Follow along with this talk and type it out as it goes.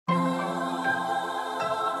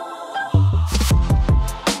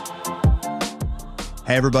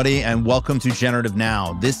Hey, everybody, and welcome to Generative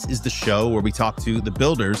Now. This is the show where we talk to the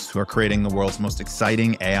builders who are creating the world's most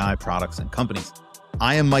exciting AI products and companies.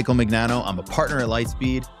 I am Michael Mignano. I'm a partner at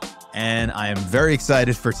Lightspeed, and I am very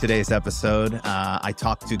excited for today's episode. I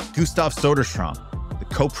talked to Gustav Söderström, the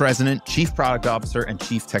co-president, chief product officer, and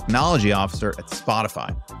chief technology officer at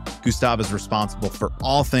Spotify. Gustav is responsible for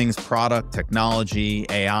all things product, technology,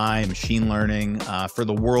 AI, machine learning for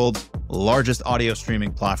the world's largest audio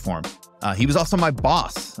streaming platform. He was also my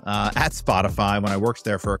boss at Spotify when I worked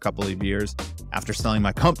there for a couple of years after selling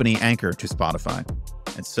my company, Anchor, to Spotify.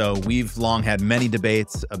 And so we've long had many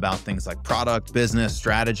debates about things like product, business,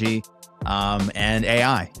 strategy, and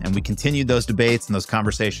AI. And we continued those debates and those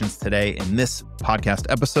conversations today in this podcast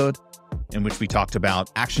episode, in which we talked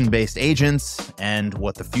about action-based agents and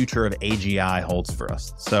what the future of AGI holds for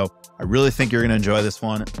us. So I really think you're going to enjoy this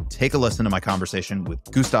one. Take a listen to my conversation with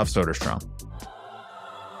Gustav Söderström.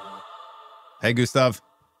 Hey, Gustav.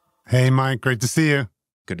 Hey, Mike. Great to see you.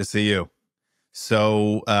 Good to see you.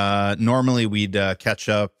 So normally we'd catch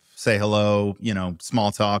up, say hello,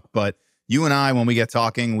 small talk. But you and I, when we get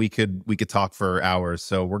talking, we could talk for hours.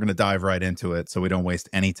 So we're going to dive right into it so we don't waste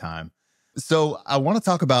any time. So I want to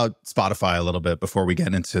talk about Spotify a little bit before we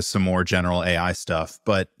get into some more general AI stuff.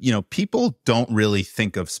 But, people don't really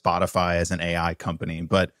think of Spotify as an AI company,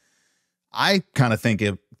 but I kind of think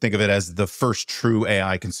of it as the first true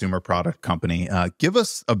AI consumer product company. Give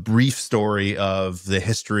us a brief story of the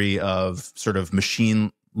history of sort of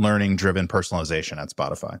machine learning driven personalization at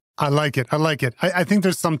Spotify. I like it. I think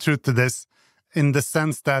there's some truth to this in the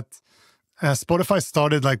sense that Spotify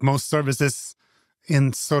started, like most services,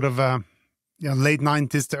 in sort of late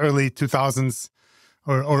 90s to early 2000s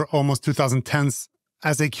or almost 2010s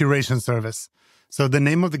as a curation service. So the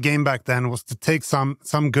name of the game back then was to take some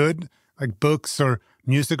good, like books or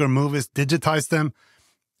music or movies, digitize them,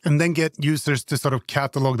 and then get users to sort of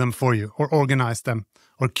catalog them for you or organize them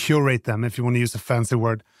or curate them, if you want to use a fancy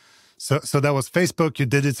word. So that was Facebook. You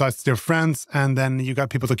digitized your friends, and then you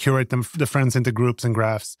got people to curate them, the friends, into groups and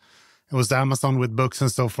graphs. It was Amazon with books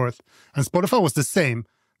and so forth. And Spotify was the same.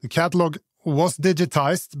 The catalog was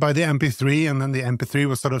digitized by the MP3, and then the MP3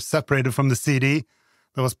 was sort of separated from the CD.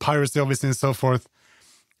 There was piracy, obviously, and so forth.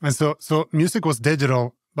 And so music was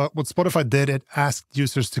digital. But what Spotify did, it asked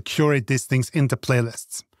users to curate these things into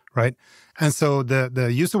playlists, right? And so the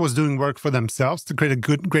user was doing work for themselves to create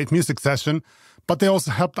a great music session, but they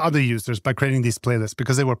also helped other users by creating these playlists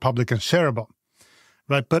because they were public and shareable,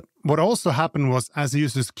 right? But what also happened was, as the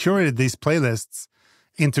users curated these playlists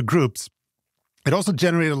into groups, it also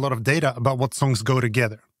generated a lot of data about what songs go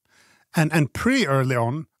together. And pretty early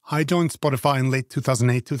on, I joined Spotify in late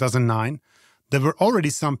 2008, 2009. There were already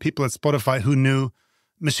some people at Spotify who knew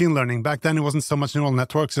machine learning. Back then, it wasn't so much neural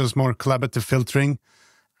networks. It was more collaborative filtering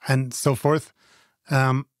and so forth.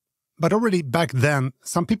 But already back then,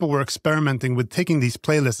 some people were experimenting with taking these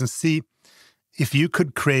playlists and see if you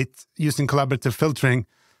could create, using collaborative filtering,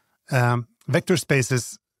 vector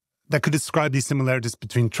spaces that could describe these similarities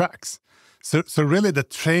between tracks. So really the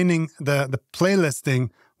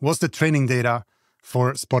playlisting was the training data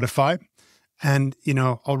for Spotify. And,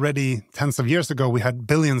 already tens of years ago, we had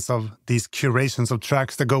billions of these curations of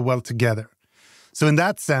tracks that go well together. So in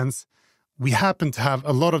that sense, we happen to have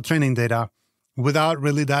a lot of training data without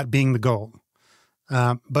really that being the goal.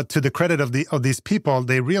 But to the credit of these people,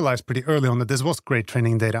 they realized pretty early on that this was great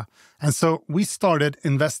training data. And so we started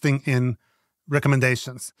investing in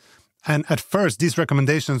recommendations. And at first, these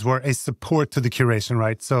recommendations were a support to the curation,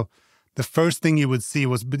 right? So the first thing you would see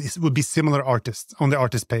would be similar artists on the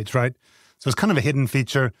artist page, right? So it's kind of a hidden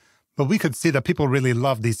feature, but we could see that people really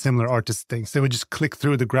love these similar artist things. They would just click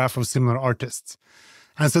through the graph of similar artists.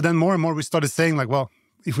 And so then more and more we started saying, like, well,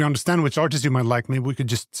 if we understand which artists you might like, maybe we could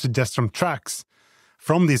just suggest some tracks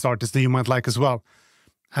from these artists that you might like as well.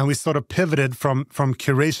 And we sort of pivoted from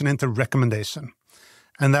curation into recommendation.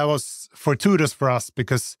 And that was fortuitous for us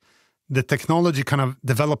because the technology kind of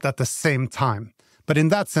developed at the same time. But in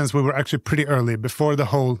that sense, we were actually pretty early, before the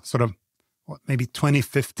whole sort of, maybe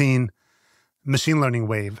 2015 machine learning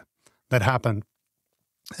wave that happened.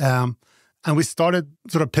 And we started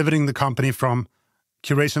sort of pivoting the company from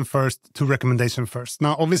curation first to recommendation first.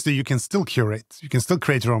 Now, obviously, you can still curate. You can still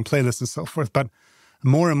create your own playlists and so forth. But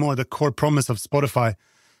more and more, the core promise of Spotify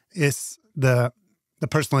is the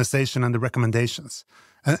personalization and the recommendations.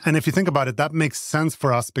 And if you think about it, that makes sense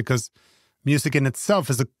for us because music in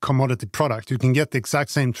itself is a commodity product. You can get the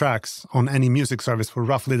exact same tracks on any music service for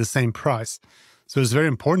roughly the same price. So it's very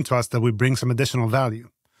important to us that we bring some additional value.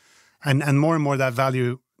 And more that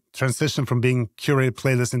value transition from being curated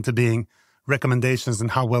playlists into being recommendations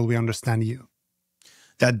and how well we understand you.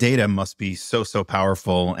 That data must be so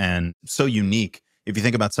powerful and so unique. If you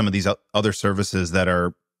think about some of these other services that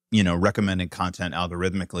are, recommending content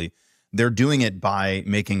algorithmically, they're doing it by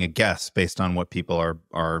making a guess based on what people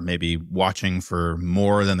are maybe watching for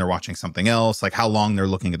more than they're watching something else, like how long they're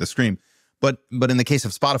looking at the screen. But in the case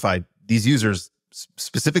of Spotify, these users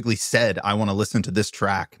specifically said, I want to listen to this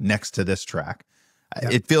track next to this track. Yeah.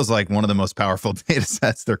 It feels like one of the most powerful data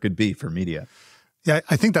sets there could be for media. Yeah,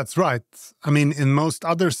 I think that's right. I mean, in most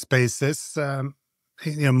other spaces,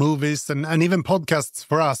 movies and even podcasts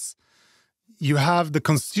for us, you have the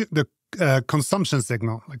consumption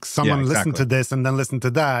signal, like someone listened to this and then listened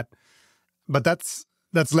to that. But that's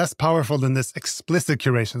less powerful than this explicit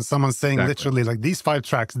curation. Someone saying literally like these 5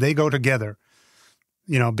 tracks, they go together,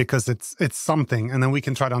 because it's something. And then we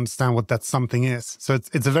can try to understand what that something is. So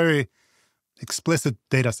it's a very explicit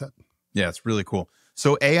data set. Yeah, it's really cool.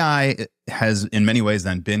 So AI has in many ways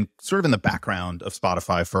then been sort of in the background of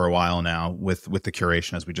Spotify for a while now with the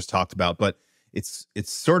curation, as we just talked about. But it's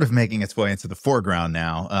sort of making its way into the foreground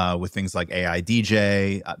now with things like AI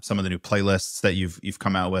DJ. Some of the new playlists that you've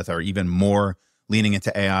come out with are even more leaning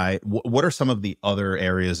into AI. What are some of the other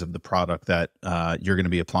areas of the product that you're going to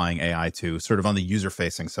be applying AI to, sort of on the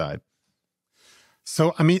user-facing side?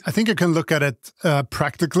 So, I mean, I think you can look at it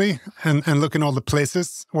practically and look in all the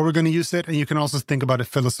places where we're going to use it. And you can also think about it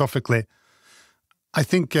philosophically. I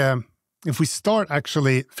think if we start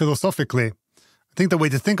actually philosophically, I think the way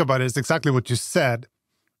to think about it is exactly what you said.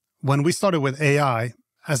 When we started with AI,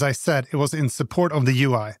 as I said, it was in support of the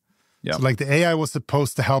UI. Yep. So like the AI was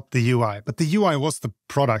supposed to help the UI, but the UI was the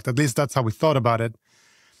product. At least that's how we thought about it.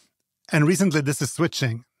 And recently this is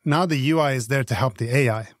switching. Now the UI is there to help the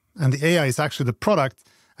AI. And the AI is actually the product.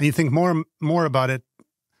 And you think more about it.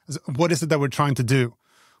 What is it that we're trying to do?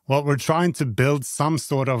 Well, we're trying to build some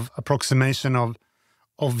sort of approximation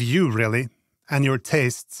of you, really, and your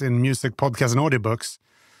tastes in music, podcasts, and audiobooks.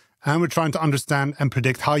 And we're trying to understand and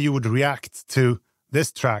predict how you would react to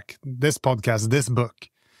this track, this podcast, this book.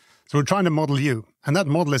 So we're trying to model you. And that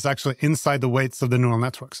model is actually inside the weights of the neural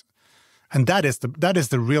networks. And that is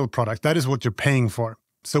the real product. That is what you're paying for.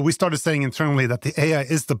 So we started saying internally that the AI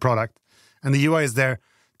is the product and the UI is there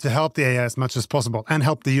to help the AI as much as possible and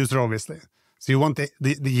help the user, obviously. So you want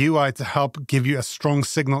the UI to help give you a strong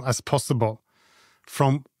signal as possible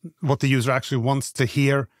from what the user actually wants to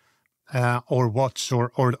hear or watch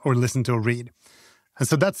or listen to or read. And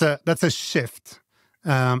so that's a shift,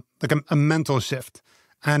 like a mental shift.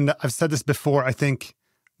 And I've said this before, I think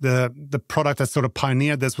the product that sort of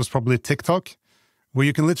pioneered this was probably TikTok, where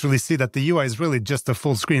you can literally see that the UI is really just a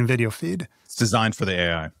full screen video feed. It's designed for the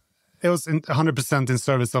AI. It was 100% in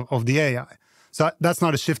service of the AI. So that's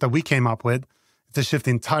not a shift that we came up with. It's a shift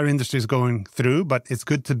the entire industry is going through, but it's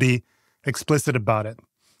good to be explicit about it.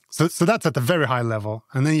 So that's at the very high level.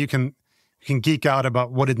 And then you can geek out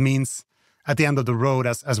about what it means at the end of the road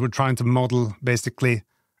as we're trying to model basically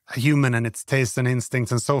a human and its tastes and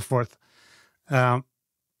instincts and so forth. But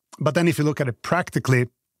then if you look at it practically,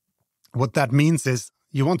 what that means is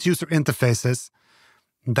you want user interfaces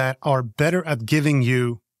that are better at giving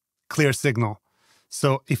you clear signal.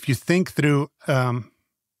 So if you think through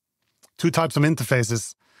 2 types of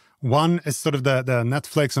interfaces, one is sort of the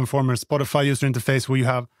Netflix and former Spotify user interface where you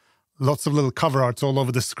have lots of little cover arts all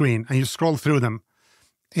over the screen and you scroll through them.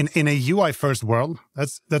 In a UI first world,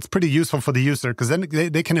 that's pretty useful for the user because then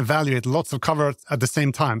they can evaluate lots of cover arts at the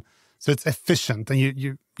same time. So it's efficient and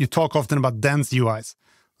you talk often about dense UIs.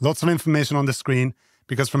 Lots of information on the screen,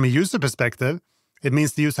 because from a user perspective, it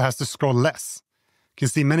means the user has to scroll less. You can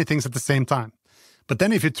see many things at the same time. But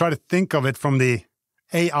then if you try to think of it from the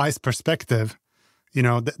AI's perspective,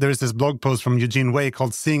 there's this blog post from Eugene Wei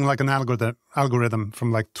called Seeing Like an Algorithm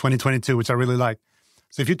from like 2022, which I really like.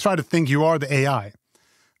 So if you try to think you are the AI,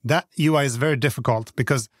 that UI is very difficult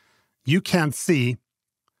because you can't see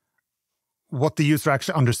what the user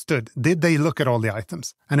actually understood. Did they look at all the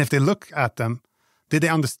items? And if they look at them, did they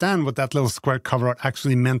understand what that little square cover art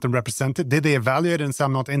actually meant and represented? Did they evaluate it and say,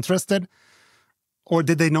 I'm not interested? Or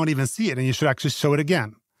did they not even see it and you should actually show it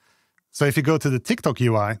again? So if you go to the TikTok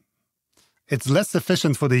UI, it's less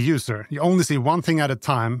efficient for the user. You only see one thing at a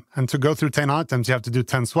time, and to go through 10 items, you have to do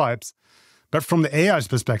 10 swipes. But from the AI's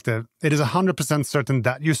perspective, it is 100% certain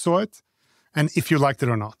that you saw it, and if you liked it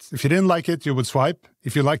or not. If you didn't like it, you would swipe.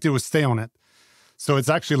 If you liked it, you would stay on it. So it's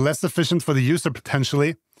actually less efficient for the user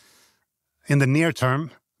potentially in the near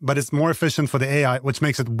term, but it's more efficient for the AI, which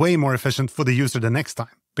makes it way more efficient for the user the next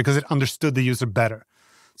time because it understood the user better.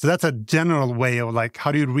 So that's a general way of like,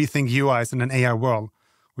 how do you rethink UIs in an AI world?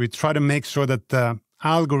 We try to make sure that the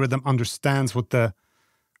algorithm understands what the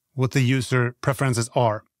user preferences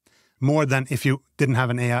are. more than if you didn't have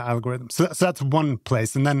an AI algorithm. So that's one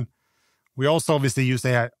place. And then we also obviously use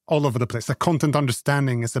AI all over the place. The content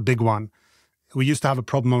understanding is a big one. We used to have a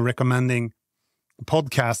problem of recommending a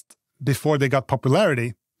podcast before they got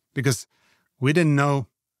popularity because we didn't know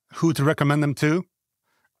who to recommend them to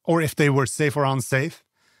or if they were safe or unsafe.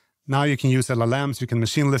 Now you can use LLMs, you can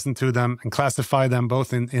machine listen to them and classify them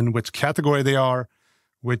both in which category they are,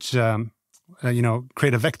 which,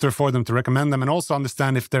 create a vector for them to recommend them, and also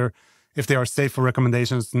understand if they are safe for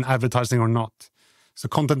recommendations in advertising or not. So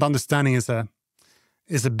content understanding is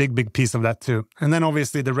a big piece of that too. And then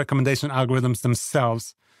obviously the recommendation algorithms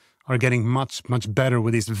themselves are getting much, much better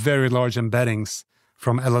with these very large embeddings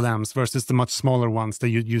from LLMs versus the much smaller ones that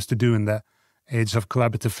you used to do in the age of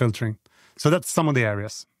collaborative filtering. So that's some of the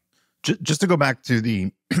areas. Just to go back to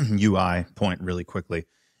the UI point really quickly,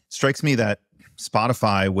 strikes me that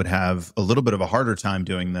Spotify would have a little bit of a harder time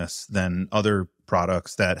doing this than other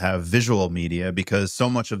products that have visual media because so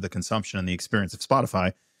much of the consumption and the experience of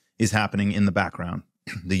Spotify is happening in the background.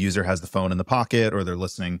 The user has the phone in the pocket or they're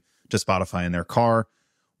listening to Spotify in their car.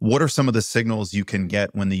 What are some of the signals you can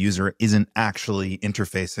get when the user isn't actually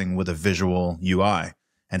interfacing with a visual UI?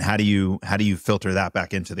 And how do you filter that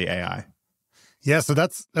back into the AI? Yeah, so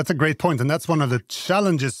that's a great point. And that's one of the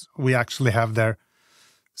challenges we actually have there.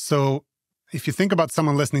 So if you think about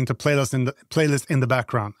someone listening to playlist in the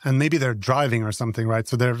background, and maybe they're driving or something, right?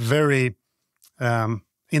 So they're very,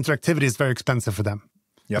 interactivity is very expensive for them.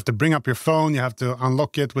 You have to bring up your phone, you have to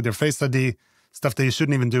unlock it with your Face ID, stuff that you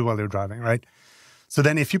shouldn't even do while you're driving, right? So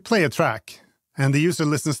then if you play a track and the user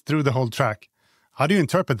listens through the whole track, how do you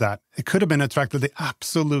interpret that? It could have been a track that they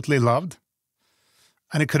absolutely loved,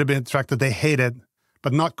 and it could have been a track that they hated,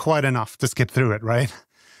 but not quite enough to skip through it, right?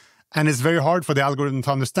 And it's very hard for the algorithm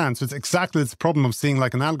to understand. So it's exactly this problem of seeing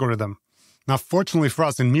like an algorithm. Now, fortunately for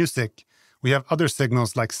us in music, we have other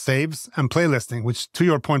signals like saves and playlisting, which to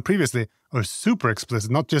your point previously are super explicit.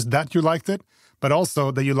 Not just that you liked it, but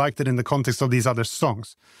also that you liked it in the context of these other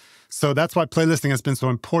songs. So that's why playlisting has been so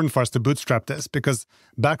important for us to bootstrap this, because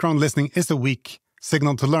background listening is a weak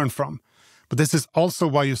signal to learn from. But this is also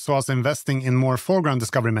why you saw us investing in more foreground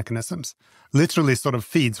discovery mechanisms, literally sort of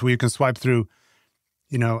feeds where you can swipe through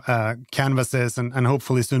canvases and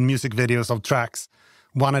hopefully soon music videos of tracks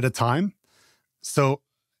one at a time. So,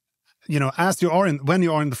 when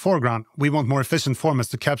you are in the foreground, we want more efficient formats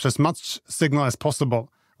to capture as much signal as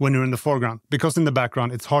possible when you're in the foreground, because in the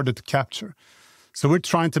background, it's harder to capture. So we're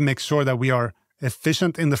trying to make sure that we are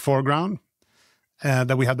efficient in the foreground,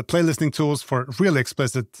 that we have the playlisting tools for really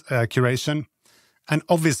explicit curation. And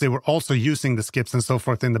obviously, we're also using the skips and so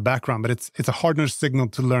forth in the background, but it's a harder signal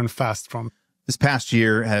to learn fast from. This past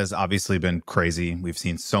year has obviously been crazy. We've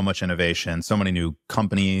seen so much innovation, so many new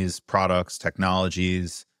companies, products,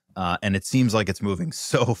 technologies, and it seems like it's moving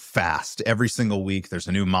so fast. Every single week, there's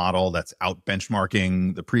a new model that's out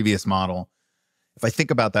benchmarking the previous model. If I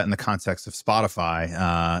think about that in the context of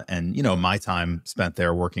Spotify and, my time spent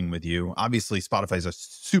there working with you, obviously Spotify is a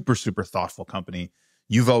super, super thoughtful company.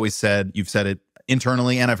 You've said it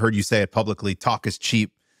internally, and I've heard you say it publicly, talk is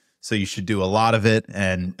cheap. So you should do a lot of it.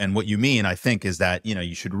 And what you mean, I think, is that,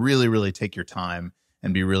 you should really, really take your time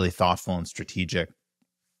and be really thoughtful and strategic.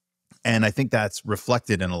 And I think that's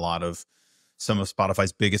reflected in a lot of some of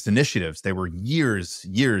Spotify's biggest initiatives. They were years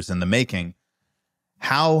in the making.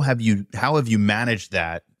 How have you managed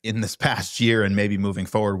that in this past year and maybe moving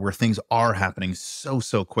forward where things are happening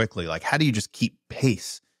so quickly? Like, how do you just keep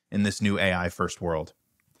pace in this new AI first world?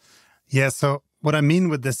 Yeah. So what I mean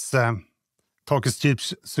with this, talk is cheap,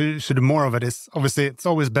 so you should do more of it, is obviously it's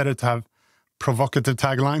always better to have provocative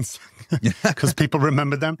taglines because people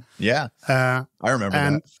remember them. Yeah, I remember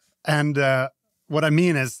that. And what I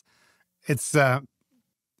mean is it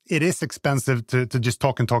is expensive to just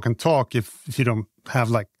talk if you don't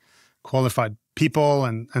have like qualified people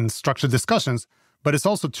and structured discussions. But it's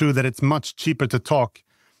also true that it's much cheaper to talk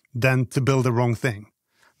than to build the wrong thing.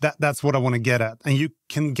 That's what I want to get at. And you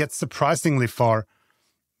can get surprisingly far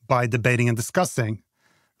by debating and discussing.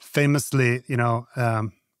 Famously,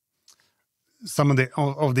 some of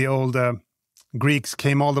the old Greeks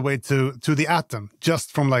came all the way to the atom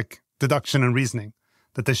just from like deduction and reasoning,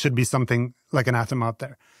 that there should be something like an atom out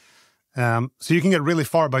there. So you can get really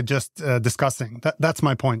far by just discussing. That's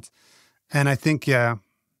my point. And I think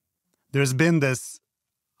there's been this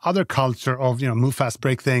other culture of move fast,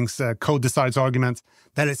 break things, code decides arguments,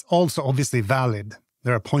 that is also obviously valid.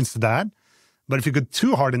 There are points to that. But if you go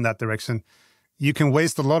too hard in that direction, you can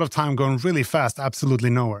waste a lot of time going really fast, absolutely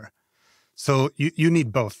nowhere. So you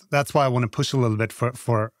need both. That's why I want to push a little bit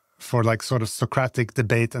for like sort of Socratic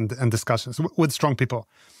debate and discussions with strong people.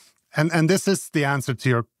 And this is the answer to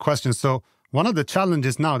your question. So one of the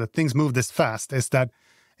challenges now that things move this fast is that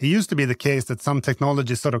it used to be the case that some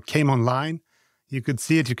technology sort of came online. You could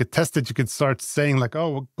see it, you could test it, you could start saying like,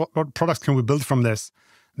 oh, what products can we build from this?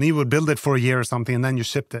 And you would build it for a year or something, and then you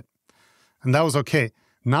shipped it. And that was okay.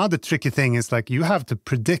 Now the tricky thing is like you have to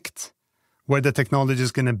predict where the technology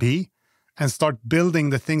is going to be and start building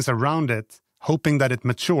the things around it, hoping that it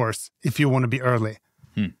matures if you want to be early.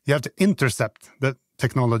 You have to intercept the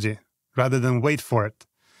technology rather than wait for it.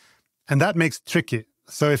 And that makes it tricky.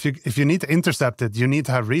 So if you need to intercept it, you need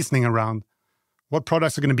to have reasoning around what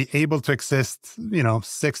products are going to be able to exist,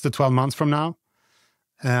 6 to 12 months from now,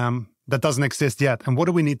 that doesn't exist yet. And what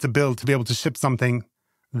do we need to build to be able to ship something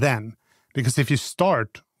then? Because if you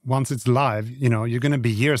start once it's live, you're going to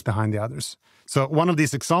be years behind the others. So one of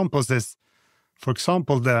these examples is, for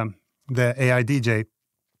example, the AI DJ,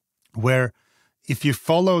 where if you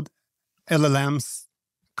followed LLMs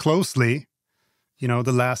closely,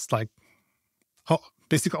 the last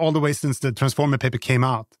basically all the way since the Transformer paper came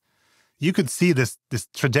out, you could see this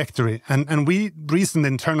trajectory. And we reasoned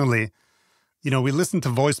internally, we listened to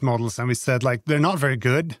voice models and we said like, they're not very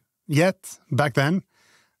good yet back then.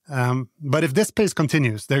 But if this pace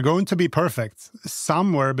continues, they're going to be perfect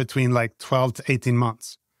somewhere between like 12 to 18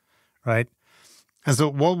 months, right? And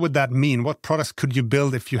so what would that mean? What products could you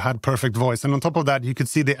build if you had perfect voice? And on top of that, you could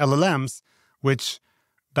see the LLMs, which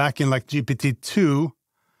back in like GPT-2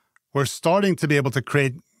 were starting to be able to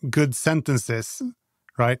create good sentences,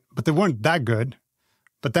 right? But they weren't that good.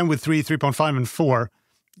 But then with 3, 3.5, and 4,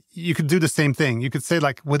 you could do the same thing. You could say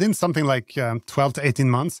like within something like 12 to 18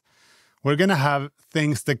 months, we're going to have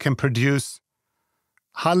things that can produce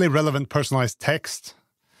highly relevant personalized text,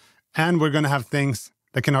 and we're going to have things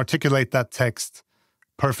that can articulate that text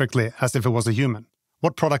perfectly as if it was a human.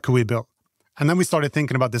 What product could we build? And then we started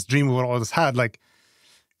thinking about this dream we always had, like,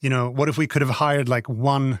 what if we could have hired like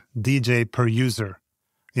one DJ per user?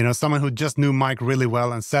 Someone who just knew Mike really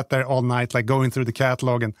well and sat there all night, like going through the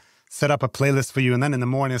catalog and set up a playlist for you. And then in the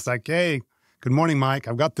morning, it's like, hey, good morning, Mike.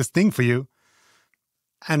 I've got this thing for you.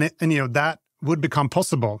 And that would become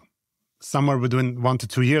possible somewhere within 1 to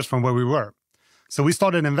 2 years from where we were. So we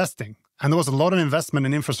started investing. And there was a lot of investment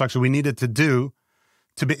in infrastructure we needed to do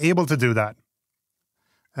to be able to do that,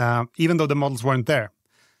 even though the models weren't there.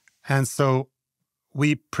 And so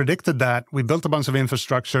we predicted that. We built a bunch of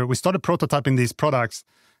infrastructure. We started prototyping these products.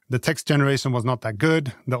 The text generation was not that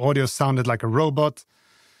good. The audio sounded like a robot.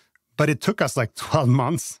 But it took us like 12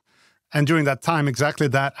 months. And during that time, exactly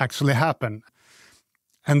that actually happened.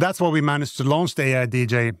 And that's why we managed to launch the AI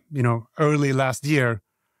DJ, early last year,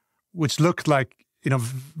 which looked like,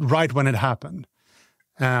 right when it happened,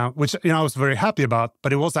 which, I was very happy about,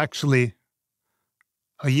 but it was actually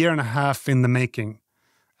a year and a half in the making.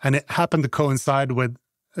 And it happened to coincide with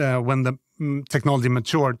when the technology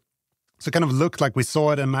matured. So it kind of looked like we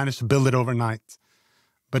saw it and managed to build it overnight,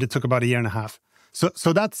 but it took about a year and a half.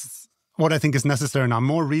 So that's what I think is necessary now,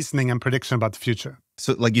 more reasoning and prediction about the future.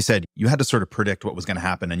 So like you said, you had to sort of predict what was going to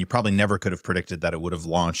happen, and you probably never could have predicted that it would have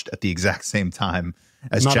launched at the exact same time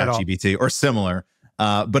as ChatGPT or similar,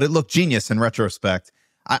 but it looked genius in retrospect.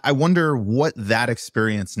 I wonder what that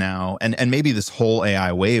experience now, and maybe this whole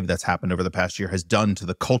AI wave that's happened over the past year has done to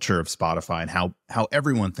the culture of Spotify and how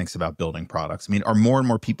everyone thinks about building products. I mean, are more and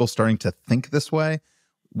more people starting to think this way?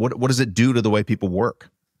 What does it do to the way people work?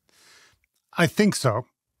 I think so.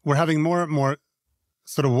 We're having more and more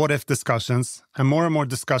sort of what-if discussions and more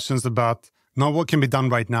discussions about not what can be done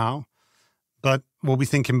right now, but what we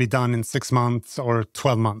think can be done in 6 months or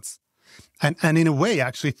 12 months. And in a way, I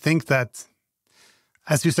actually think that,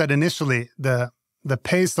 as you said initially, the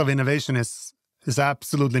pace of innovation is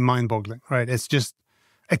absolutely mind-boggling, right? It's just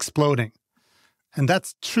exploding. And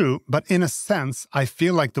that's true, but in a sense, I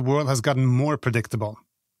feel like the world has gotten more predictable,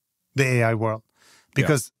 the AI world.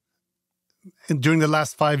 Because during the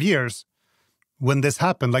last 5 years, when this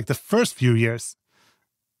happened, like the first few years,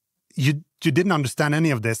 you didn't understand any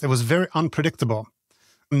of this. It was very unpredictable.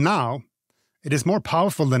 Now, it is more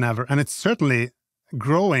powerful than ever, and it's certainly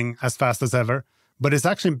growing as fast as ever, but it's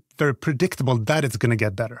actually very predictable that it's going to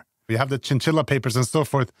get better. You have the chinchilla papers and so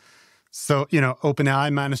forth. So,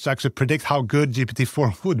 OpenAI managed to actually predict how good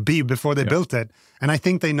GPT-4 would be before they built it. And I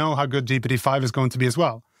think they know how good GPT-5 is going to be as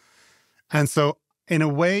well. And so, in a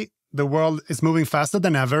way, the world is moving faster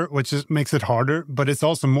than ever, which makes it harder, but it's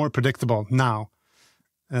also more predictable now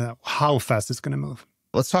how fast it's going to move.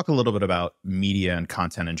 Let's talk a little bit about media and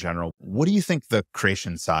content in general. What do you think the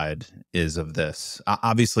creation side is of this?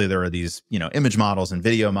 Obviously, there are these, image models and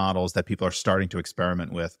video models that people are starting to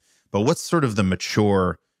experiment with, but what's sort of the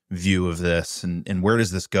mature view of this, and where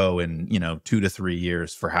does this go in 2 to 3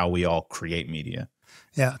 years for how we all create media?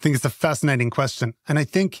 Yeah, I think it's a fascinating question. And I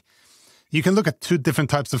think you can look at two different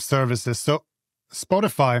types of services. So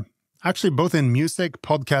Spotify, actually both in music,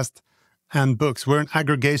 podcast, and books, we're an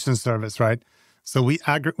aggregation service, right? So we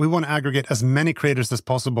want to aggregate as many creators as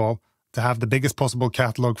possible to have the biggest possible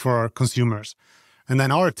catalog for our consumers. And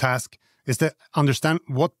then our task is to understand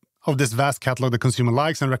what of this vast catalog the consumer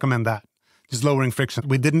likes and recommend that, just lowering friction.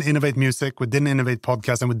 We didn't innovate music, we didn't innovate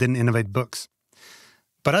podcasts, and we didn't innovate books.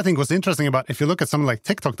 But I think what's interesting about, if you look at something like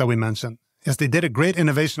TikTok that we mentioned, is they did a great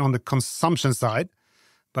innovation on the consumption side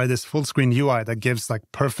by this full screen UI that gives like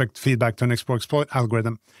perfect feedback to an exploit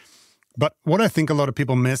algorithm. But what I think a lot of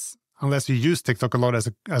people miss, unless you use TikTok a lot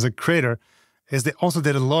as a creator, is they also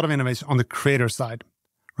did a lot of innovation on the creator side,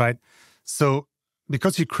 right? So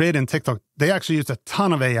because you create in TikTok, they actually used a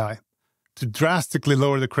ton of AI to drastically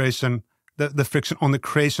lower the creation, the friction on the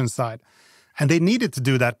creation side. And they needed to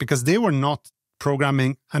do that because they were not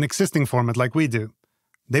programming an existing format like we do.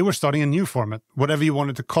 They were starting a new format, whatever you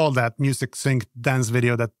wanted to call that music sync dance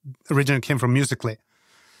video that originally came from Musical.ly.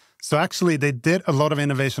 So actually, they did a lot of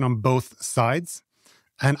innovation on both sides.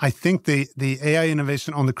 And I think the AI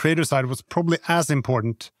innovation on the creator side was probably as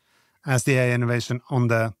important as the AI innovation on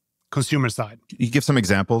the consumer side. You give some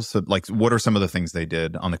examples of, like, what are some of the things they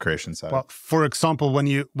did on the creation side? Well, for example, when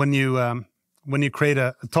you create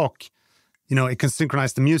a talk, it can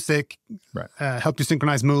synchronize the music, right. Help you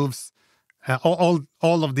synchronize moves,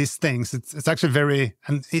 all of these things. It's actually very,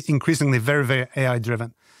 and increasingly very, very AI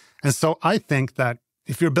driven. And so I think that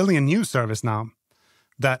if you're building a new service now,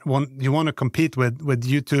 that you want to compete with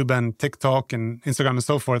YouTube and TikTok and Instagram and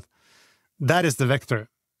so forth, that is the vector.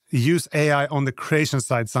 Use AI on the creation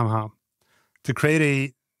side somehow to create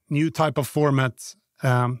a new type of format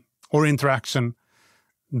or interaction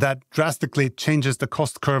that drastically changes the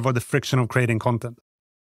cost curve or the friction of creating content.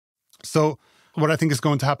 So what I think is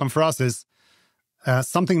going to happen for us is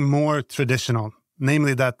something more traditional,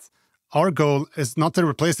 namely that our goal is not to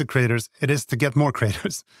replace the creators, it is to get more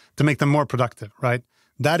creators, to make them more productive, right?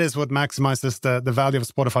 That is what maximizes the value of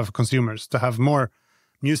Spotify for consumers, to have more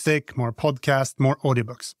music, more podcasts, more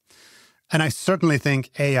audiobooks. And I certainly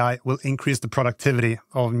think AI will increase the productivity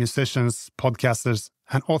of musicians, podcasters,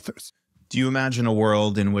 and authors. Do you imagine a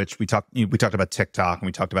world in which we talked about TikTok and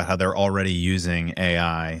we talked about how they're already using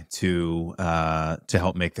AI to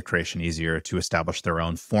help make the creation easier, to establish their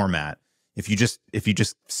own format? If you just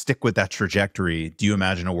stick with that trajectory, do you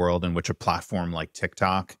imagine a world in which a platform like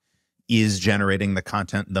TikTok is generating the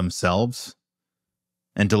content themselves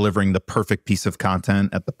and delivering the perfect piece of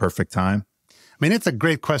content at the perfect time? I mean, it's a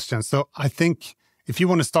great question. So I think if you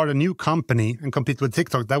want to start a new company and compete with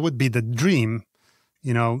TikTok, that would be the dream,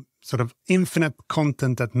 sort of infinite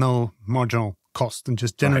content at no marginal cost and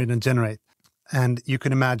just generate and generate. And you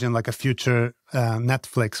can imagine like a future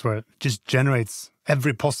Netflix where it just generates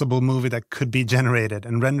every possible movie that could be generated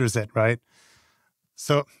and renders it, right?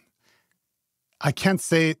 So I can't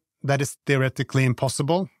say that is theoretically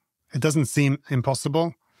impossible. It doesn't seem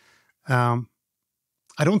impossible.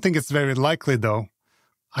 I don't think it's very likely, though.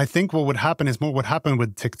 I think what would happen is more what happened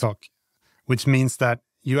with TikTok, which means that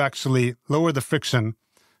you actually lower the friction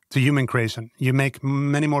to human creation. You make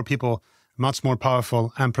many more people much more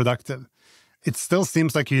powerful and productive. It still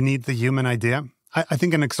seems like you need the human idea. I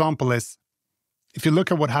think an example is, if you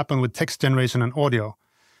look at what happened with text generation and audio,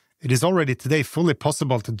 it is already today fully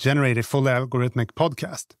possible to generate a fully algorithmic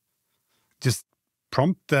podcast. Just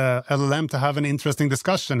prompt the LLM to have an interesting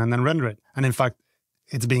discussion and then render it. And in fact,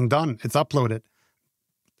 it's being done. It's uploaded.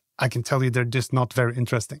 I can tell you they're just not very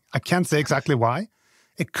interesting. I can't say exactly why.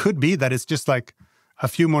 It could be that it's just like a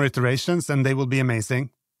few more iterations and they will be amazing.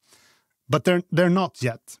 But they're not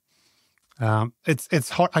yet. It's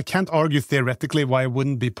hard. I can't argue theoretically why it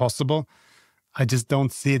wouldn't be possible. I just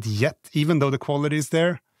don't see it yet, even though the quality is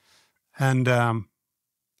there. And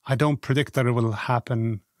I don't predict that it will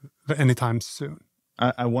happen anytime soon.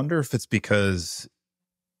 I wonder if it's because,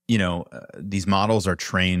 these models are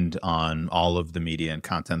trained on all of the media and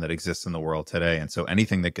content that exists in the world today. And so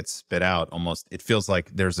anything that gets spit out, almost, it feels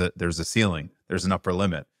like there's a ceiling, there's an upper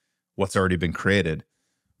limit, what's already been created.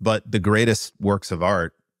 But the greatest works of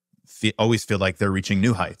art always feel like they're reaching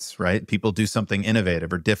new heights, right? People do something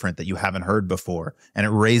innovative or different that you haven't heard before, and it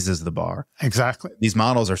raises the bar. Exactly. These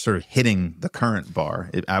models are sort of hitting the current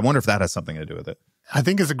bar. I wonder if that has something to do with it. I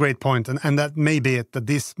think it's a great point, and that may be it, that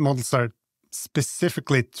these models are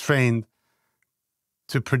specifically trained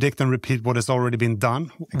to predict and repeat what has already been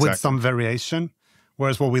done with some variation,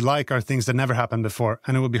 whereas what we like are things that never happened before,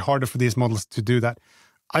 and it would be harder for these models to do that.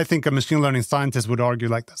 I think a machine learning scientist would argue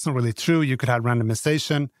like that's not really true. You could have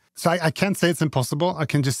randomization. So I can't say it's impossible. I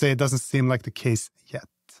can just say it doesn't seem like the case yet.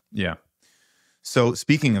 Yeah. So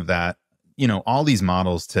speaking of that, all these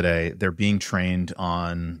models today, they're being trained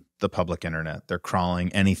on the public internet. They're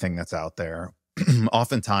crawling anything that's out there.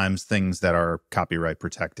 Oftentimes things that are copyright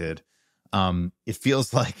protected. It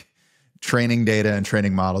feels like training data and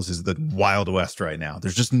training models is the Wild West right now.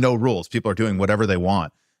 There's just no rules. People are doing whatever they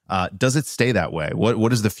want. Does it stay that way?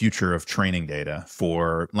 What is the future of training data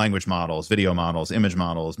for language models, video models, image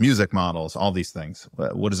models, music models, all these things?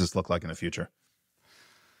 What does this look like in the future?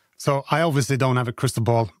 So I obviously don't have a crystal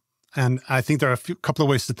ball. And I think there are a couple of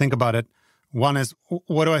ways to think about it. One is,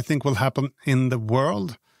 what do I think will happen in the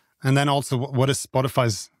world? And then also, what is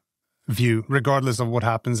Spotify's view, regardless of what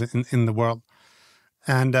happens in the world?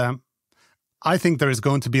 And I think there is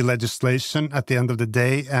going to be legislation at the end of the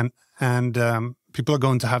day, and people are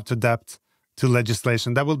going to have to adapt to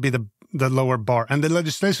legislation. That will be the lower bar. And the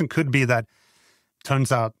legislation could be that,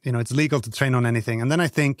 turns out, it's legal to train on anything. And then I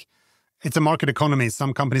think it's a market economy.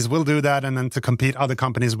 Some companies will do that, and then to compete, other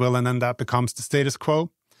companies will, and then that becomes the status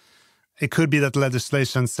quo. It could be that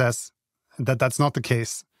legislation says that that's not the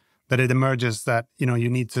case, that it emerges that, you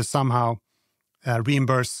need to somehow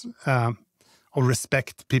reimburse or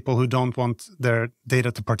respect people who don't want their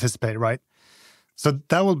data to participate, right? So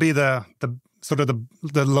that will be the sort of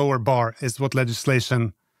the lower bar, is what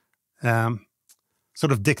legislation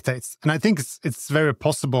sort of dictates. And I think it's very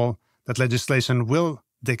possible that legislation will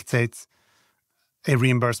dictate a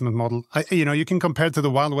reimbursement model. You can compare it to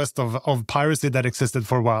the Wild West of piracy that existed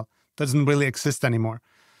for a while. Doesn't really exist anymore.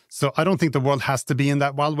 So I don't think the world has to be in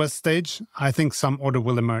that Wild West stage. I think some order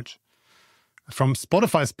will emerge. From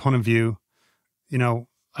Spotify's point of view,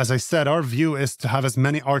 as I said, our view is to have as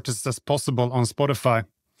many artists as possible on Spotify.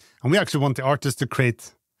 And we actually want the artists to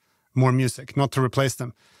create more music, not to replace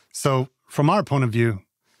them. So from our point of view,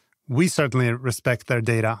 we certainly respect their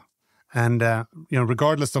data. And,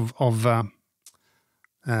 regardless of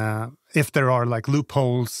if there are like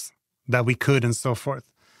loopholes that we could and so forth.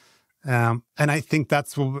 And I think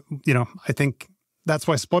that's what, I think that's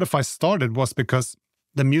why Spotify started, was because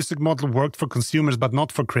the music model worked for consumers, but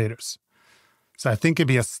not for creators. So I think it'd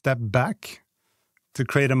be a step back to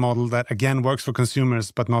create a model that, again, works for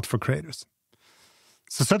consumers, but not for creators.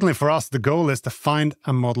 So certainly for us, the goal is to find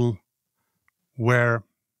a model where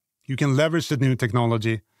you can leverage the new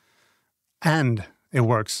technology and it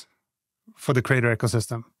works for the creator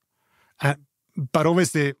ecosystem. But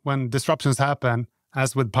obviously, when disruptions happen,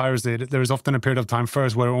 as with piracy, there is often a period of time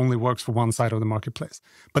first where it only works for one side of the marketplace.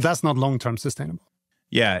 But that's not long-term sustainable.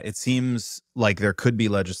 Yeah, it seems like there could be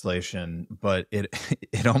legislation, but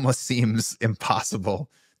it almost seems impossible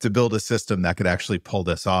to build a system that could actually pull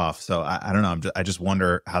this off. So I don't know. I just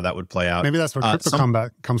wonder how that would play out. Maybe that's where crypto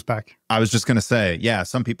comes back. I was just going to say, yeah,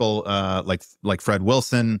 some people like Fred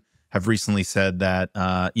Wilson have recently said that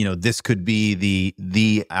this could be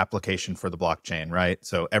the application for the blockchain, right?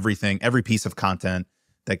 So every piece of content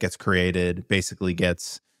that gets created basically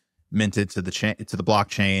gets minted to the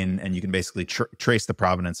blockchain, and you can basically trace the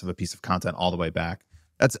provenance of a piece of content all the way back.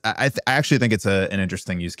 I actually think it's an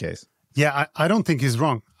interesting use case. Yeah, I don't think he's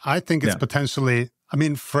wrong. I think it's potentially,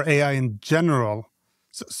 for AI in general.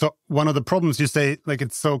 So one of the problems, you say, like,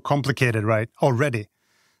 it's so complicated, right? Already.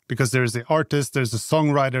 Because there's the artist, there's the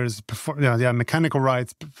songwriters, mechanical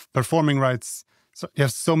rights, performing rights. So you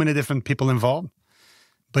have so many different people involved.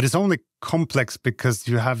 But it's only complex because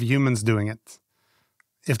you have humans doing it.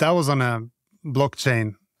 If that was on a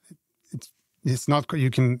blockchain, it's not.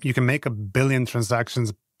 You can make 1 billion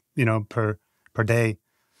transactions, per day.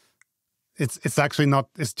 It's actually not.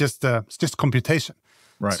 It's just computation.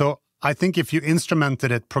 Right. So I think if you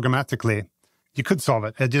instrumented it programmatically, you could solve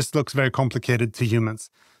it. It just looks very complicated to humans.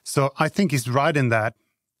 So I think he's right in that.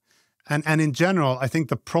 And in general, I think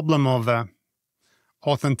the problem of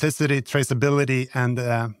authenticity, traceability,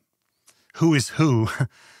 and who is who,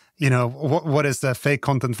 what is fake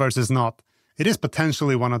content versus not, it is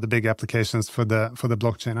potentially one of the big applications for the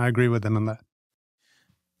blockchain. I agree with them on that.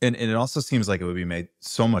 And it also seems like it would be made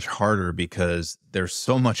so much harder because there's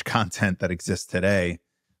so much content that exists today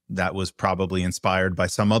that was probably inspired by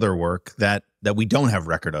some other work that we don't have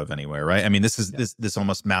record of anywhere, right? I mean, this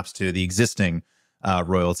almost maps to the existing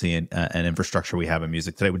royalty and infrastructure we have in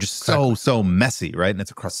music today, which is so messy, right? And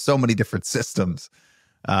it's across so many different systems.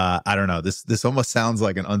 I don't know. This almost sounds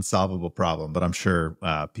like an unsolvable problem, but I'm sure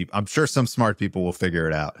some smart people will figure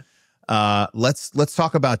it out. Let's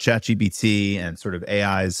talk about ChatGPT and sort of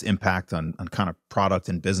AI's impact on kind of product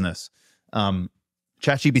and business.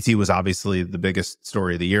 ChatGPT was obviously the biggest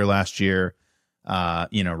story of the year last year.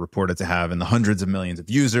 Reported to have in the hundreds of millions of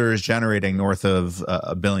users, generating north of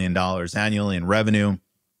 $1 billion annually in revenue.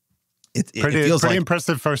 it pretty feels like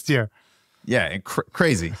impressive first year. Yeah,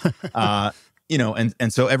 crazy. And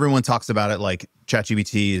so everyone talks about it like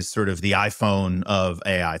ChatGPT is sort of the iPhone of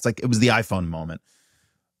AI. It's like it was the iPhone moment.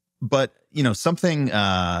 But something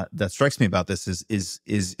that strikes me about this is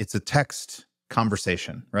it's a text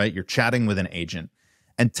conversation, right? You're chatting with an agent,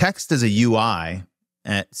 and text as a UI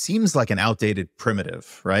seems like an outdated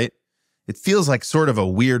primitive, right? It feels like sort of a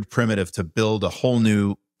weird primitive to build a whole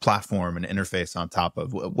new platform and interface on top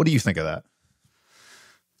of. What do you think of that?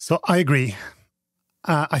 So I agree.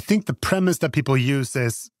 I think the premise that people use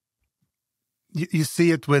is you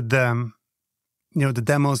see it with the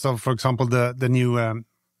demos of, for example, the new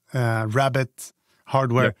Rabbit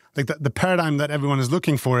hardware. Yep. Like the paradigm that everyone is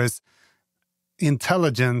looking for is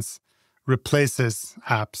intelligence replaces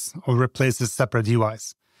apps or replaces separate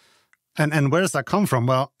UIs. And where does that come from?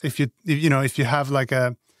 Well, if you have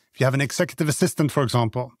an executive assistant, for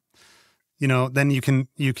example, then you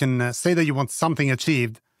can say that you want something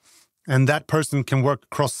achieved. And that person can work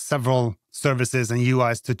across several services and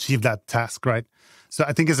UIs to achieve that task, right? So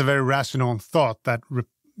I think it's a very rational thought that,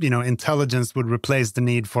 intelligence would replace the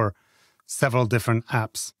need for several different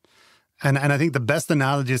apps. And I think the best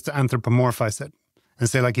analogy is to anthropomorphize it and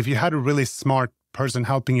say, like, if you had a really smart person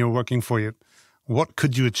helping you, working for you, what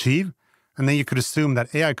could you achieve? And then you could assume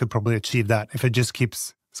that AI could probably achieve that if it just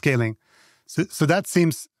keeps scaling. So that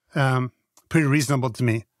seems pretty reasonable to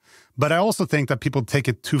me. But I also think that people take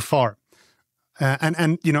it too far. And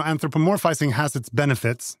anthropomorphizing has its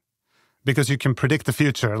benefits because you can predict the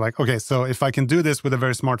future. Like, okay, so if I can do this with a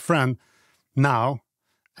very smart friend now,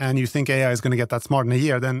 and you think AI is going to get that smart in a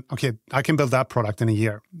year, then, okay, I can build that product in a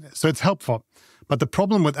year. So it's helpful. But the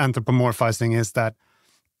problem with anthropomorphizing is that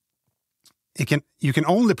you can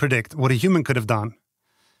only predict what a human could have done,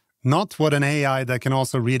 not what an AI that can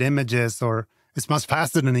also read images or is much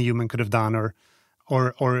faster than a human could have done, or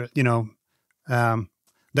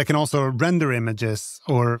that can also render images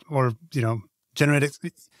or generate it.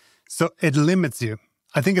 So it limits you.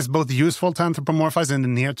 I think it's both useful to anthropomorphize in the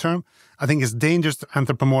near term. I think it's dangerous to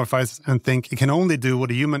anthropomorphize and think it can only do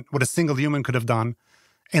what a single human could have done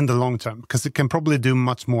in the long term, because it can probably do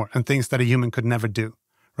much more and things that a human could never do,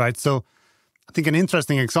 right? So I think an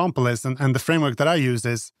interesting example is, and the framework that I use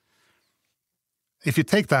is, if you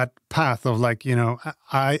take that path of like,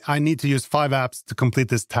 I need to use 5 apps to complete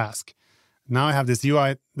this task. Now I have this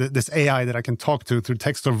UI, this AI that I can talk to through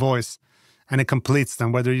text or voice, and it completes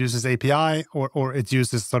them, whether it uses API or it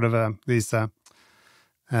uses sort of it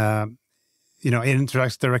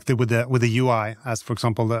interacts directly with the UI, as for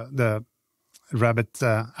example, the Rabbit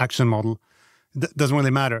action model. Doesn't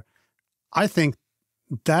really matter. I think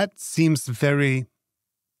that seems very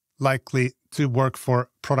likely to work for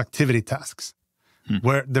productivity tasks,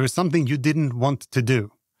 where there is something you didn't want to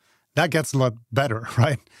do. That gets a lot better,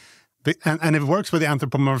 right? And it works with the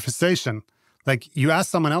anthropomorphization. Like, you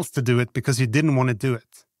ask someone else to do it because you didn't want to do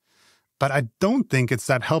it. But I don't think it's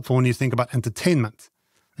that helpful when you think about entertainment.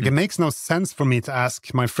 Like, it makes no sense for me to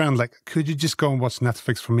ask my friend, like, could you just go and watch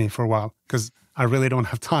Netflix for me for a while? Because I really don't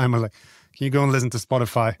have time. Or like, can you go and listen to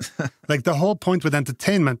Spotify? Like, the whole point with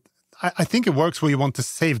entertainment, I think it works where you want to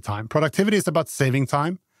save time. Productivity is about saving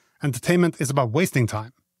time. Entertainment is about wasting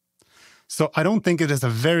time. So I don't think it is a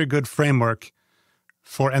very good framework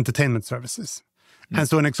for entertainment services. And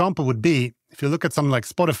so an example would be, if you look at something like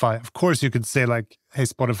Spotify, of course you could say like, hey,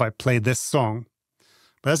 Spotify, play this song.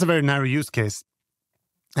 But that's a very narrow use case.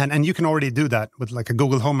 And you can already do that with like a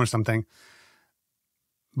Google Home or something.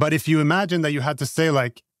 But if you imagine that you had to say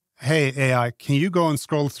like, hey, AI, can you go and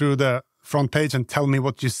scroll through the front page and tell me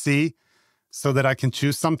what you see so that I can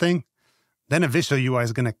choose something? Then a visual UI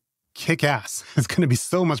is going to kick ass. It's going to be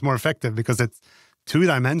so much more effective because it's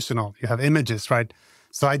 2-dimensional. You have images, right?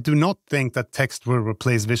 So I do not think that text will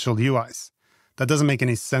replace visual UIs. That doesn't make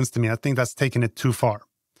any sense to me. I think that's taking it too far.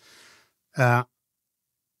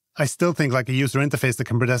 I still think like a user interface that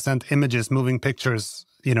can present images, moving pictures,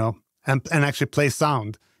 and actually play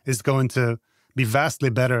sound is going to be vastly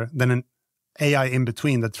better than an AI in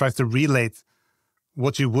between that tries to relate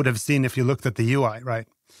what you would have seen if you looked at the UI, right?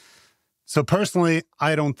 So personally,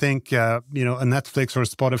 I don't think a Netflix or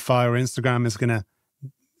Spotify or Instagram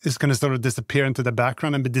is gonna sort of disappear into the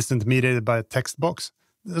background and be disintermediated by a text box.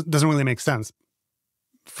 It doesn't really make sense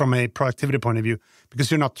from a productivity point of view, because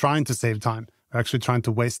you're not trying to save time. You're actually trying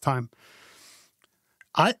to waste time.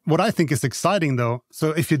 What I think is exciting though,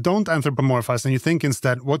 so if you don't anthropomorphize and you think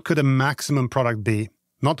instead, what could a maximum product be?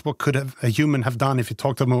 Not what could a human have done if you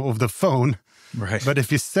talked to them over the phone, right? But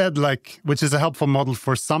if you said like, which is a helpful model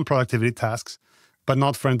for some productivity tasks, but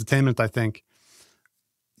not for entertainment, I think.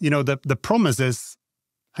 The promise is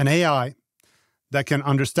an AI that can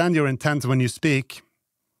understand your intent when you speak,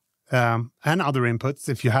 and other inputs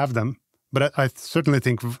if you have them. But I certainly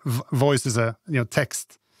think voice is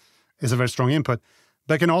text is a very strong input.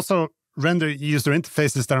 But can also render user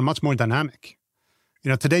interfaces that are much more dynamic.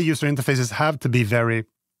 Today user interfaces have to be very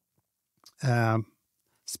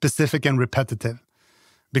specific and repetitive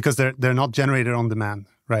because they're not generated on demand,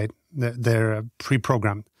 right? They're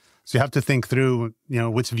pre-programmed. So you have to think through,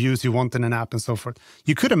 which views you want in an app and so forth.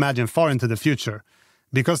 You could imagine far into the future,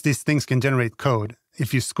 because these things can generate code.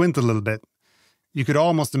 If you squint a little bit, you could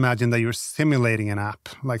almost imagine that you're simulating an app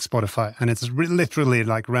like Spotify, and it's literally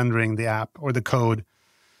like rendering the app or the code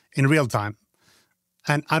in real time.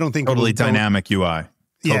 And I don't think totally dynamic UI.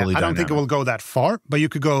 I don't think it will go that far, but you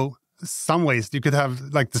could go some ways. You could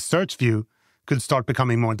have like the search view could start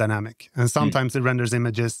becoming more dynamic. And sometimes it renders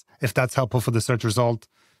images if that's helpful for the search result.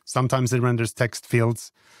 Sometimes it renders text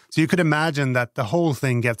fields. So you could imagine that the whole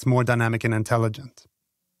thing gets more dynamic and intelligent.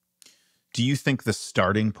 Do you think the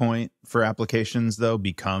starting point for applications, though,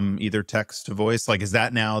 become either text to voice? Like, is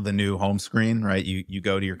that now the new home screen, right? You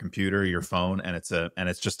go to your computer, your phone, and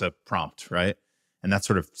it's just a prompt, right? And that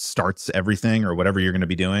sort of starts everything, or whatever you're going to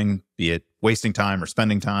be doing, be it wasting time or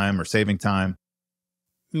spending time or saving time?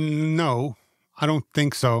 No, I don't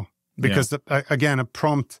think so. Because again, a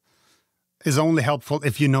prompt is only helpful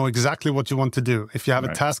if you know exactly what you want to do. If you have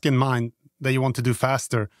a task in mind that you want to do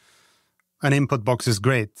faster, an input box is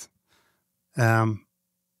great.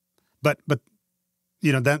 But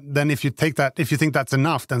then if you take that, if you think that's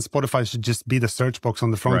enough, then Spotify should just be the search box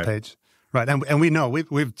on the front page, right? And we know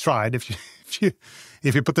we've tried. If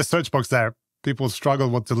you put the search box there, people struggle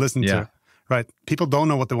what to listen to, right? People don't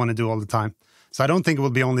know what they want to do all the time. So I don't think it will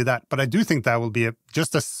be only that, but I do think that will be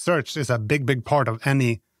just as search is a big part of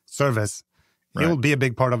any service. It will be a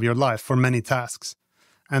big part of your life for many tasks.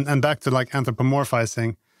 And back to like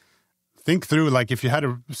anthropomorphizing. Think through, like, if you had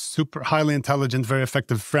a super highly intelligent, very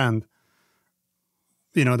effective friend,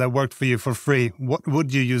 that worked for you for free, what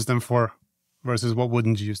would you use them for versus what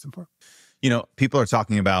wouldn't you use them for? People are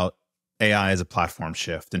talking about AI as a platform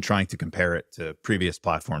shift and trying to compare it to previous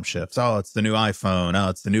platform shifts. Oh, it's the new iPhone. Oh,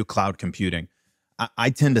 it's the new cloud computing.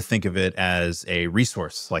 I tend to think of it as a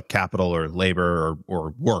resource like capital or labor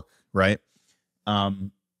or work, right?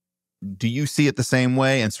 Do you see it the same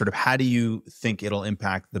way? And sort of how do you think it'll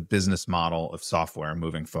impact the business model of software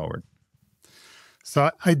moving forward? So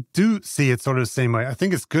I do see it sort of the same way. I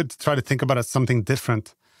think it's good to try to think about it as something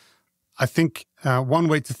different. I think one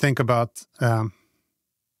way to think about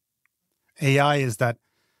AI is that,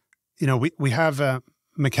 we have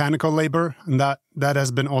mechanical labor, and that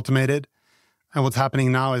has been automated. And what's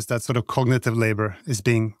happening now is that sort of cognitive labor is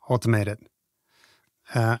being automated.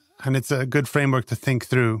 And it's a good framework to think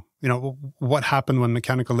through, what happened when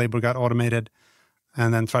mechanical labor got automated,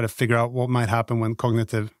 and then try to figure out what might happen when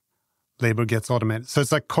cognitive labor gets automated. So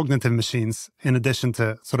it's like cognitive machines in addition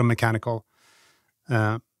to sort of mechanical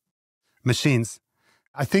machines.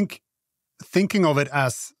 I think thinking of it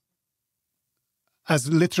as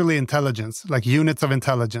literally intelligence, like units of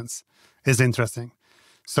intelligence, is interesting.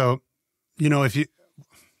 So,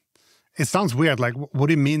 it sounds weird. Like, what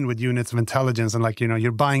do you mean with units of intelligence? And like,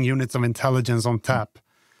 you're buying units of intelligence on tap.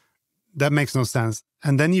 That makes no sense.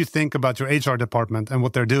 And then you think about your HR department and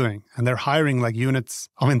what they're doing. And they're hiring like units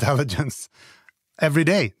of intelligence every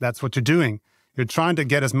day. That's what you're doing. You're trying to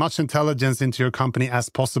get as much intelligence into your company as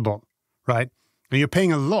possible, right? And you're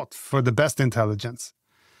paying a lot for the best intelligence.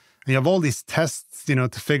 And you have all these tests, to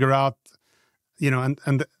figure out,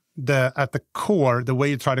 and at the core, the way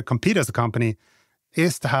you try to compete as a company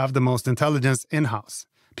is to have the most intelligence in-house.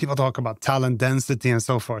 People talk about talent density and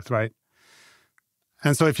so forth, right?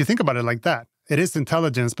 And so if you think about it like that, it is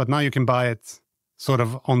intelligence, but now you can buy it sort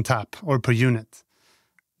of on tap or per unit.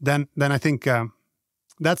 Then I think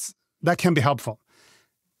that can be helpful.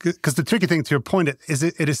 Because the tricky thing, to your point, is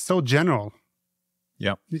it is so general.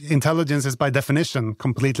 Yeah. Intelligence is by definition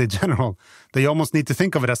completely general, that you almost need to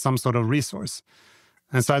think of it as some sort of resource.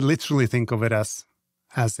 And so I literally think of it as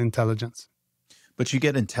intelligence. But you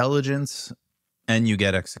get intelligence and you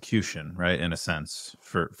get execution, right? In a sense,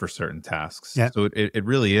 for certain tasks. Yeah. So it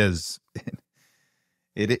really is.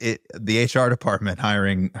 The HR department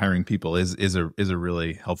hiring people is a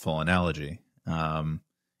really helpful analogy.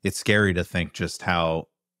 It's scary to think just how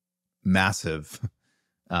massive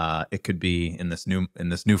it could be in this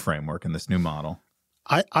new framework, in this new model.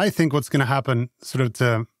 I think what's going to happen,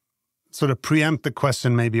 to preempt the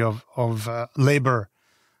question maybe of labor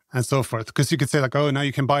and so forth, because you could say like, oh, now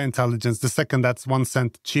you can buy intelligence. The second that's 1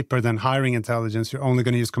 cent cheaper than hiring intelligence, you're only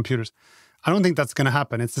going to use computers. I don't think that's going to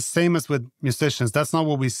happen. It's the same as with musicians. That's not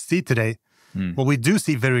what we see today. What we do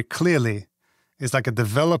see very clearly is like a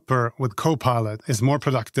developer with Copilot is more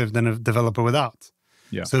productive than a developer without.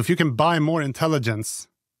 Yeah. So if you can buy more intelligence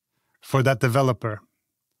for that developer,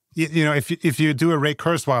 if you do a Ray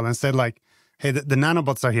Kurzweil and said like, hey, the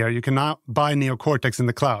nanobots are here, you can now buy neocortex in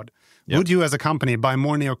the cloud. Yep. Would you as a company buy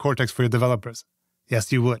more neocortex for your developers?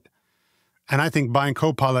 Yes, you would. And I think buying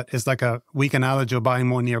Copilot is like a weak analogy of buying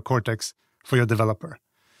more neocortex for your developer.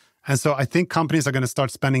 And so I think companies are going to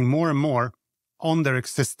start spending more and more on their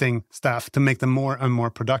existing staff to make them more and more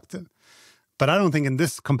productive. But I don't think in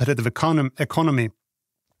this competitive economy,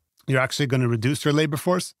 you're actually going to reduce your labor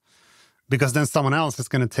force, because then someone else is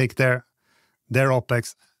going to take their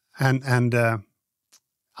OpEx and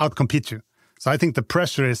outcompete you. So I think the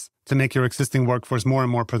pressure is to make your existing workforce more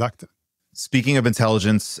and more productive. Speaking of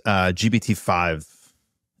intelligence, GPT-5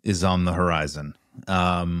 is on the horizon.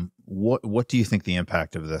 What do you think the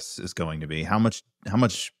impact of this is going to be? How much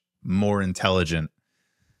more intelligent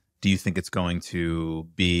do you think it's going to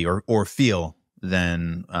be or feel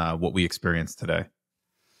than what we experience today?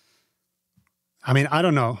 I mean, I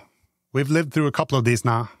don't know. We've lived through a couple of these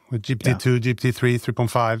now with GPT-2, GPT-3,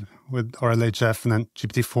 3.5 with RLHF, and then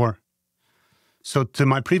GPT-4. So to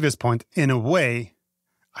my previous point, in a way,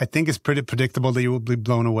 I think it's pretty predictable that you will be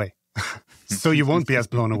blown away. So you won't be as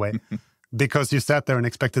blown away because you sat there and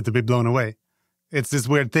expected to be blown away. It's this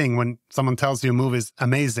weird thing when someone tells you a movie is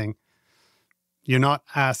amazing, you're not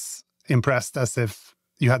as impressed as if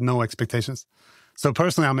you had no expectations. So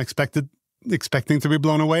personally, I'm expecting to be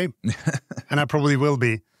blown away, and I probably will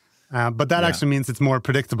be. But that actually means it's more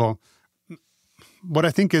predictable. What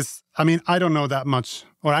I think is, I mean, I don't know that much,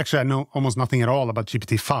 or actually I know almost nothing at all about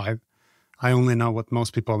GPT-5. I only know what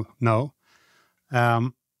most people know.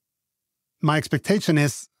 My expectation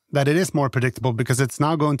is that it is more predictable because it's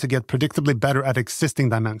now going to get predictably better at existing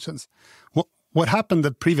dimensions. What happened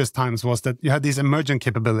the previous times was that you had these emergent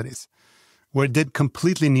capabilities where it did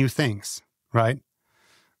completely new things, right?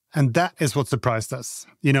 And that is what surprised us.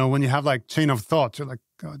 You know, when you have like chain of thought, you're like,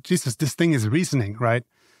 oh, Jesus, this thing is reasoning, right?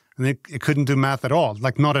 And it couldn't do math at all,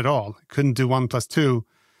 like not at all. It couldn't do 1 + 2.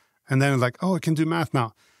 And then it's like, oh, it can do math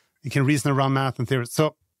now. It can reason around math and theory.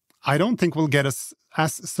 So I don't think we'll get as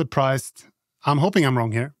surprised. I'm hoping I'm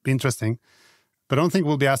wrong here, be interesting. But I don't think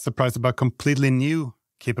we'll be as surprised about completely new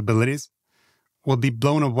capabilities. We'll be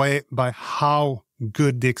blown away by how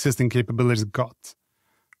good the existing capabilities got.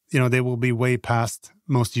 You know, they will be way past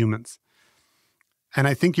most humans. And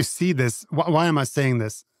I think you see this. Why am I saying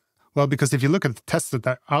this? Well, because if you look at the tests that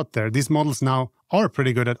are out there, these models now are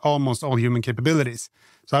pretty good at almost all human capabilities.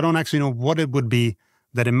 So I don't actually know what it would be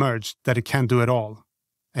that emerged that it can't do it all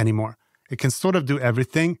anymore. It can sort of do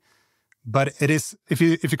everything, but it is, if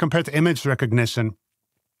you compare it to image recognition,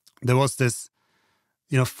 there was this,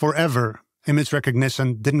 forever image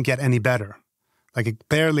recognition didn't get any better. Like it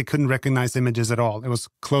barely couldn't recognize images at all. It was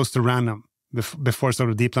close to random before sort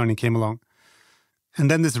of deep learning came along.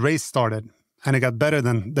 And then this race started and it got better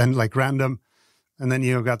than like random. And then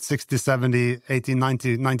you got 60, 70, 80,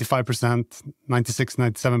 90, 95%, 96,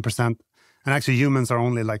 97%. And actually humans are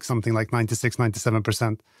only like something like 96,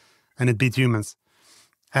 97%. And it beat humans.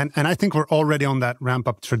 And I think we're already on that ramp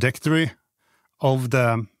up trajectory of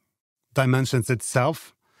the dimensions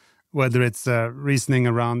itself, whether it's reasoning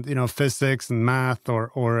around, physics and math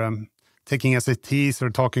or taking SATs or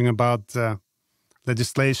talking about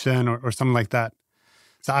legislation or something like that.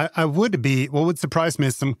 So what would surprise me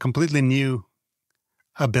is some completely new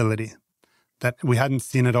ability that we hadn't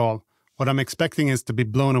seen at all. What I'm expecting is to be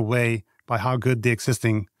blown away by how good the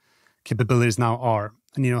existing capabilities now are.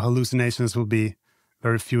 And, hallucinations will be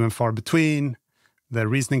very few and far between. The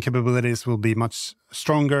reasoning capabilities will be much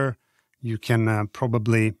stronger. You can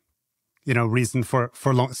probably, reason for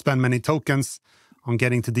long, spend many tokens on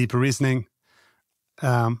getting to deeper reasoning.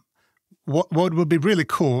 What would be really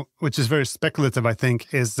cool, which is very speculative, I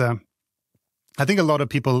think, is I think a lot of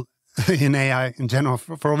people in AI in general,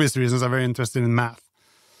 for obvious reasons, are very interested in math.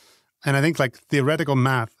 And I think like theoretical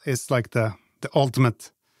math is like the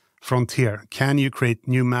ultimate frontier. Can you create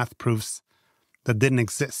new math proofs that didn't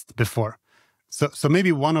exist before? So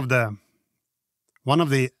maybe one of the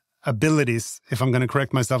abilities, if I'm going to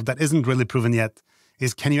correct myself, that isn't really proven yet,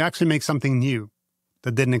 is can you actually make something new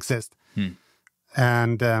that didn't exist?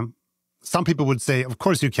 And some people would say, of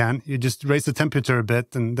course you can. You just raise the temperature a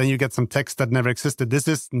bit and then you get some text that never existed. This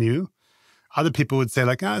is new. Other people would say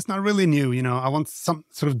like, it's not really new. I want some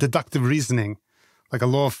sort of deductive reasoning, like a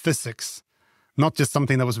law of physics, not just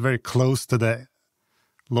something that was very close to the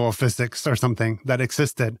law of physics or something that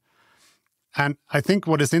existed. And I think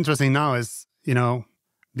what is interesting now is,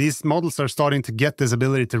 these models are starting to get this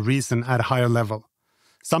ability to reason at a higher level.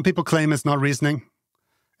 Some people claim it's not reasoning.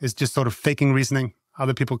 is just sort of faking reasoning.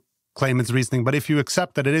 Other people claim it's reasoning, but if you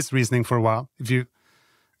accept that it is reasoning for a while,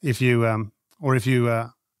 if you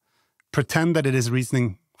pretend that it is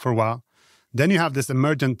reasoning for a while, then you have this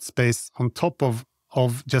emergent space on top of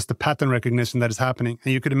just the pattern recognition that is happening.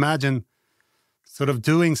 And you could imagine sort of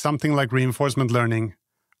doing something like reinforcement learning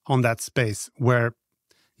on that space, where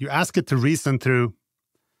you ask it to reason through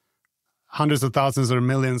hundreds of thousands or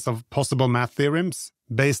millions of possible math theorems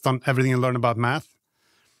based on everything you learn about math.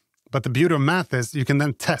 But the beauty of math is you can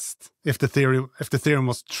then test if the theorem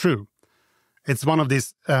was true. It's one of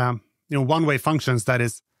these one-way functions that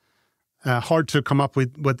is hard to come up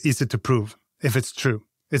with, but easy to prove if it's true.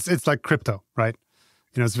 It's like crypto, right?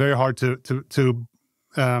 It's very hard to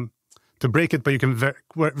break it, but you can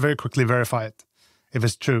very quickly verify it if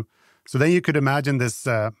it's true. So then you could imagine this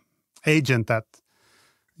agent that,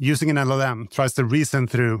 using an LLM, tries to reason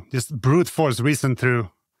through, just brute force reason through,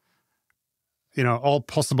 all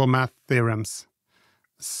possible math theorems,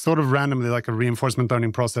 sort of randomly, like a reinforcement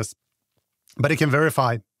learning process. But it can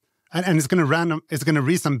verify, and it's going to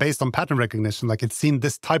reason based on pattern recognition, like it's seen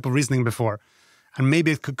this type of reasoning before, and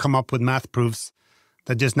maybe it could come up with math proofs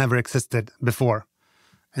that just never existed before,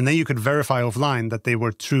 and then you could verify offline that they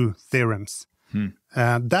were true theorems.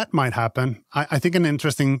 That might happen. I think an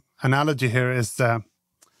interesting analogy here is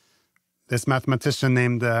this mathematician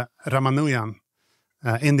named Ramanujan,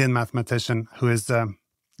 Indian mathematician, who is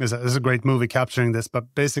a great movie capturing this.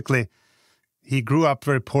 But basically, he grew up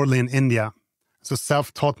very poorly in India, so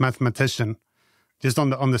self-taught mathematician, just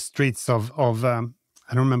on the streets of I don't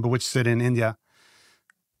remember which city in India.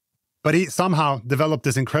 But he somehow developed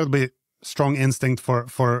this incredibly strong instinct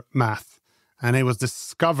for math, and it was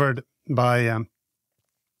discovered by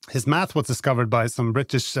his math was discovered by some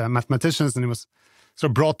British mathematicians, and it was sort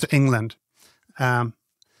of brought to England.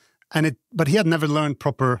 But he had never learned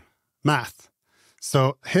proper math,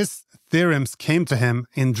 so his theorems came to him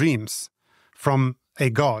in dreams from a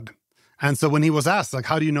god. And so when he was asked, like,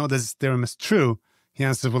 how do you know this theorem is true? He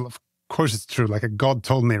answered, well, of course it's true. Like, a god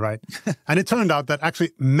told me, right? And it turned out that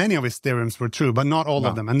actually many of his theorems were true, but not all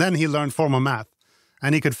of them. And then he learned formal math,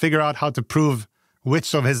 and he could figure out how to prove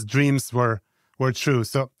which of his dreams were true.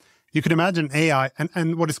 So you could imagine AI,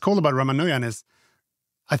 and what is cool about Ramanujan is,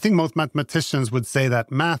 I think most mathematicians would say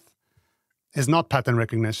that math is not pattern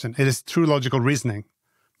recognition. It is true logical reasoning.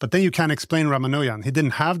 But then you can't explain Ramanujan. He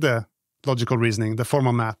didn't have the logical reasoning, the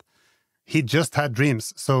formal math. He just had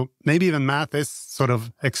dreams. So maybe even math is sort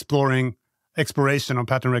of exploration of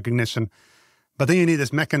pattern recognition. But then you need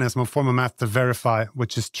this mechanism of formal math to verify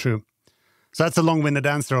which is true. So that's a long-winded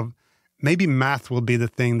answer of maybe math will be the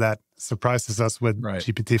thing that surprises us with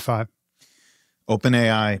GPT-5.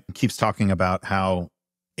 OpenAI keeps talking about how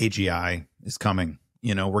AGI is coming.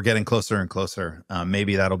 We're getting closer and closer.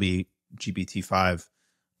 Maybe that'll be GPT-5.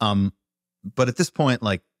 But at this point,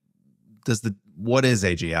 like, what is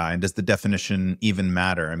AGI, and does the definition even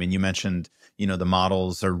matter? I mean, you mentioned, the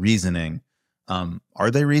models are reasoning.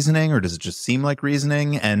 Are they reasoning, or does it just seem like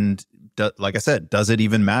reasoning? And like I said, does it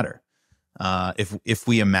even matter? If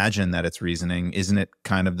we imagine that it's reasoning, isn't it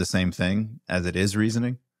kind of the same thing as it is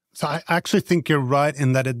reasoning? So I actually think you're right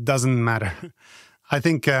in that it doesn't matter. I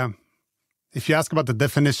think if you ask about the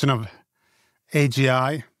definition of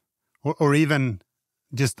AGI, or even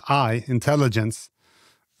just intelligence,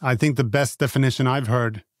 I think the best definition I've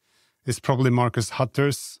heard is probably Marcus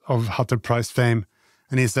Hutter's of Hutter Prize fame.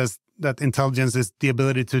 And he says that intelligence is the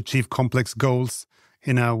ability to achieve complex goals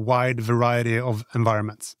in a wide variety of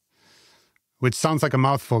environments, which sounds like a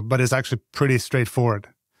mouthful, but it's actually pretty straightforward.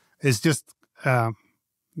 It's just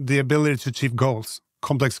the ability to achieve goals,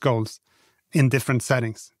 complex goals, in different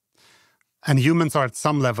settings. And humans are at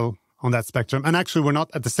some level on that spectrum. And actually, we're not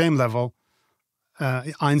at the same level.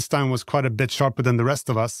 Einstein was quite a bit sharper than the rest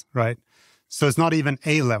of us, right? So it's not even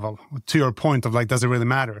A level, to your point of like, does it really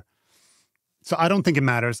matter? So I don't think it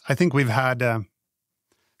matters. I think we've had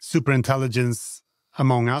super intelligence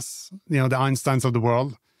among us, the Einsteins of the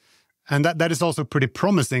world. And that is also pretty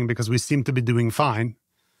promising because we seem to be doing fine.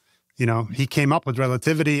 He came up with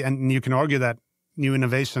relativity, and you can argue that new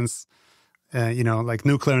innovations, like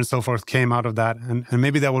nuclear and so forth, came out of that. And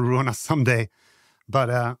maybe that will ruin us someday.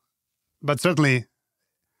 But certainly,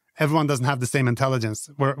 everyone doesn't have the same intelligence.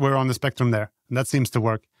 We're on the spectrum there, and that seems to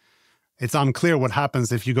work. It's unclear what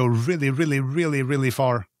happens if you go really, really, really, really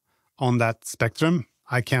far on that spectrum.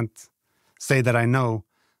 I can't say that I know.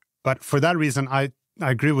 But for that reason, I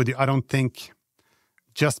agree with you. I don't think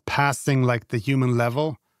just passing like the human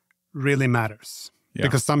level really matters. Yeah.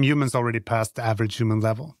 Because some humans already passed the average human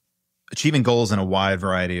level. Achieving goals in a wide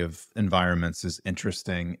variety of environments is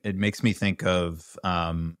interesting. It makes me think of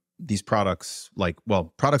these products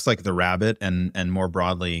products like the Rabbit and more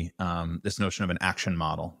broadly, this notion of an action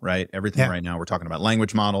model, right? Everything right now, we're talking about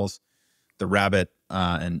language models, the Rabbit,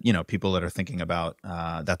 and people that are thinking about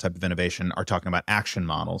that type of innovation are talking about action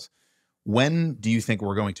models. When do you think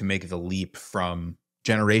we're going to make the leap from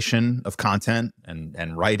generation of content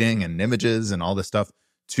and writing and images and all this stuff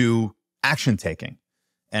to action taking?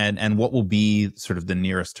 And what will be sort of the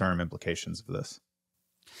nearest term implications of this?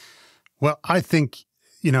 Well, I think,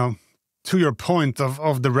 to your point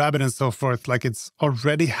of the Rabbit and so forth, like it's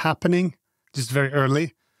already happening, just very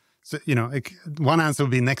early. So, one answer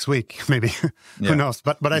would be next week, maybe. Who knows?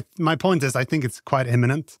 But my point is, I think it's quite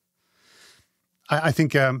imminent. I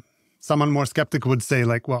think someone more skeptical would say,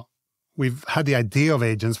 like, well, we've had the idea of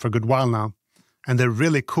agents for a good while now, and they're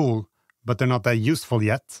really cool, but they're not that useful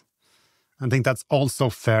yet. I think that's also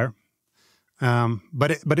fair.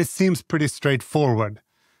 But it seems pretty straightforward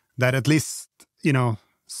that at least,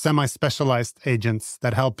 semi-specialized agents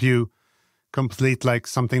that help you complete like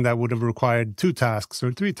something that would have required 2 tasks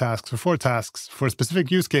or 3 tasks or 4 tasks for specific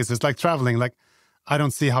use cases like traveling, like I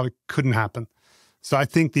don't see how it couldn't happen. So I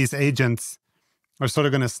think these agents are sort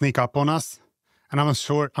of going to sneak up on us. And I'm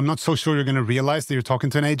not so sure you're going to realize that you're talking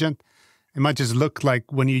to an agent. It might just look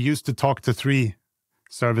like when you used to talk to 3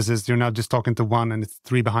 services, you're now just talking to 1 and it's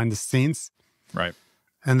 3 behind the scenes. Right.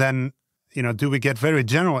 And then, do we get very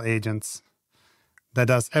general agents that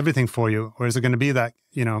does everything for you? Or is it going to be that,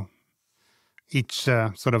 each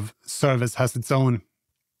sort of service has its own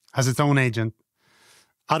agent?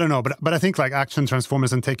 I don't know, but I think like action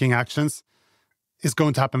transformers and taking actions is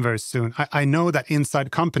going to happen very soon. I know that inside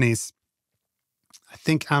companies, I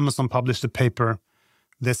think Amazon published a paper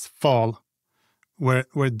this fall where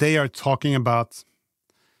they are talking about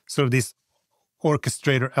sort of these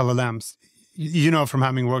orchestrator LLMs. From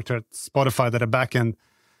having worked at Spotify that a backend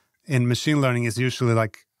in machine learning is usually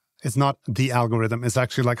like, it's not the algorithm. It's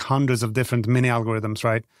actually like hundreds of different mini algorithms,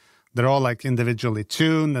 right? They're all like individually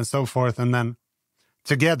tuned and so forth. And then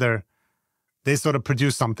together, they sort of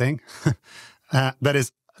produce something that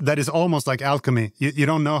is almost like alchemy. You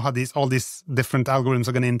don't know how all these different algorithms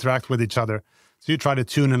are going to interact with each other. So you try to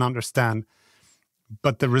tune and understand.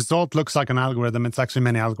 But the result looks like an algorithm. It's actually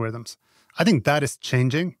many algorithms. I think that is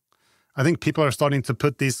changing. I think people are starting to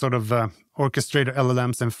put these sort of orchestrator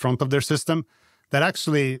LLMs in front of their system that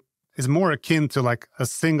actually is more akin to like a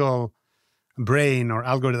single brain or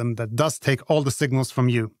algorithm that does take all the signals from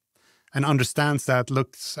you and understands that,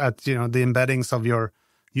 looks at, the embeddings of your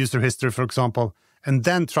user history, for example, and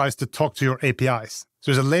then tries to talk to your APIs.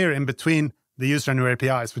 So there's a layer in between the user and your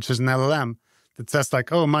APIs, which is an LLM that says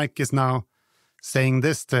like, oh, Mike is now saying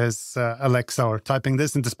this to his Alexa or typing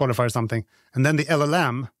this into Spotify or something. And then the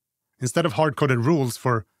LLM, instead of hard-coded rules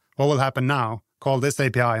for what will happen now, call this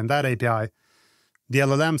API and that API, the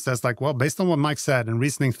LLM says like, well, based on what Mike said and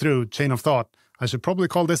reasoning through chain of thought, I should probably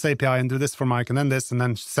call this API and do this for Mike and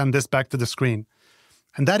then send this back to the screen.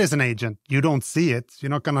 And that is an agent. You don't see it. You're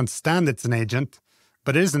not going to understand it's an agent,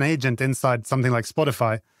 but it is an agent inside something like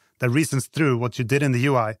Spotify that reasons through what you did in the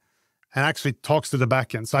UI and actually talks to the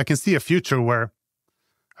backend. So I can see a future where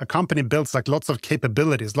a company builds like lots of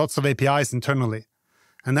capabilities, lots of APIs internally,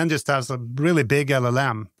 and then just has a really big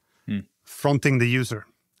LLM fronting the user.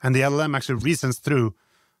 And the LLM actually reasons through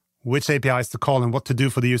which APIs to call and what to do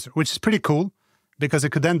for the user, which is pretty cool because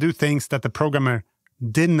it could then do things that the programmer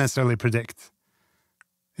didn't necessarily predict,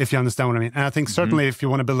 if you understand what I mean. And I think certainly if you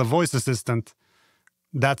want to build a voice assistant,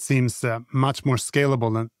 that seems much more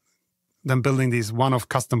scalable than building these one-off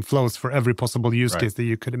custom flows for every possible use case that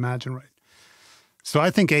you could imagine, right? So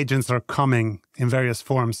I think agents are coming in various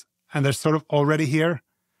forms, and they're sort of already here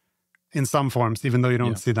in some forms, even though you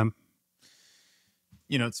don't see them.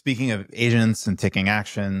 Speaking of agents and taking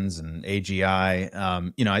actions and AGI,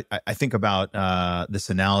 I think about this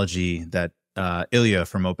analogy that Ilya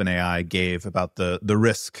from OpenAI gave about the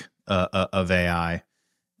risk of AI,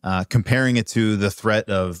 comparing it to the threat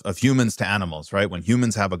of humans to animals, right? When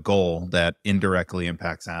humans have a goal that indirectly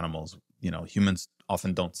impacts animals, humans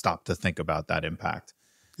often don't stop to think about that impact.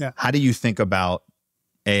 Yeah. How do you think about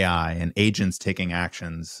AI and agents taking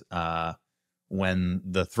actions when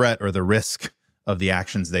the threat or the risk of the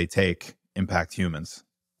actions they take impact humans?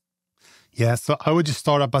 Yeah, so I would just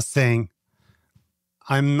start up by saying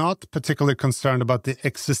I'm not particularly concerned about the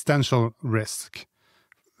existential risk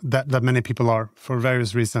that many people are for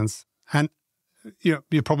various reasons. And you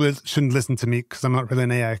probably shouldn't listen to me because I'm not really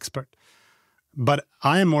an AI expert. But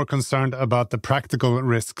I am more concerned about the practical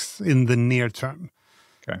risks in the near term.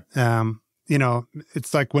 Okay.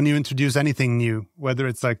 It's like when you introduce anything new, whether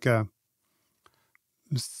it's like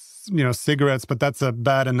cigarettes, but that's a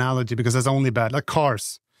bad analogy because that's only bad. Like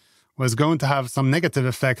cars. was going to have some negative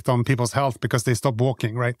effect on people's health because they stop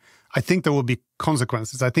walking, right? I think there will be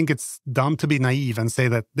consequences. I think it's dumb to be naive and say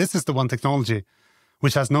that this is the one technology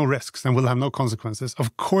which has no risks and will have no consequences.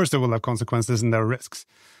 Of course, there will have consequences and there are risks.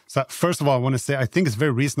 So first of all, I want to say, I think it's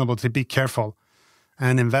very reasonable to be careful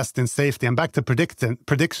and invest in safety. And back to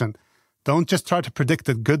prediction, don't just try to predict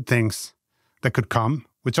the good things that could come,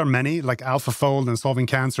 which are many, like AlphaFold and solving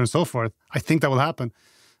cancer and so forth. I think that will happen.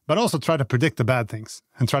 But also try to predict the bad things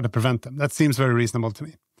and try to prevent them. That seems very reasonable to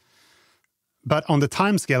me. But on the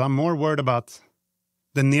time scale, I'm more worried about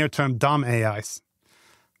the near-term dumb AIs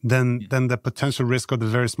than the potential risk of the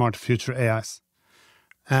very smart future AIs.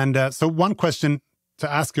 And so one question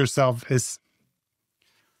to ask yourself is,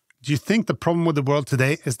 do you think the problem with the world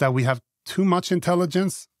today is that we have too much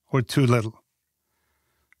intelligence or too little?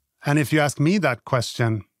 And if you ask me that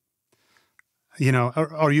question,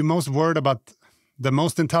 are you most worried about the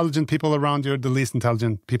most intelligent people around you or the least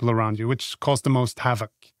intelligent people around you, which cause the most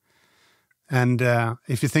havoc? And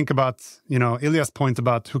if you think about, Ilya's point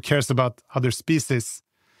about who cares about other species,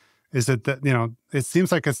 is it that, it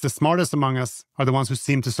seems like it's the smartest among us are the ones who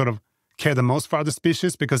seem to sort of care the most for other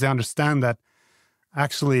species because they understand that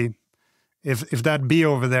actually if that bee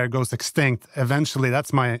over there goes extinct, eventually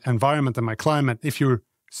that's my environment and my climate. If you're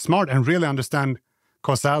smart and really understand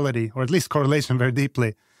causality or at least correlation very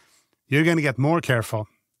deeply, you're going to get more careful.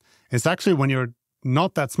 It's actually when you're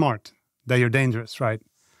not that smart that you're dangerous, right?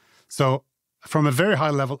 So from a very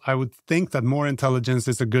high level, I would think that more intelligence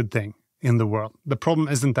is a good thing in the world. The problem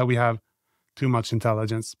isn't that we have too much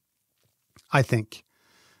intelligence, I think.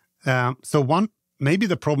 Maybe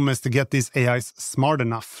the problem is to get these AIs smart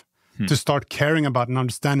enough to start caring about and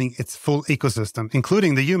understanding its full ecosystem,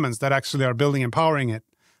 including the humans that actually are building and powering it.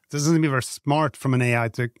 It doesn't need to be very smart from an AI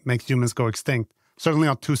to make humans go extinct. Certainly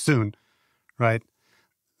not too soon, right?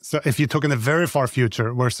 So if you took in the very far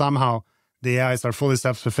future where somehow the AIs are fully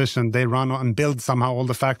self-sufficient, they run and build somehow all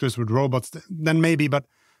the factories with robots, then maybe, but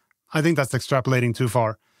I think that's extrapolating too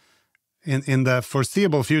far. In the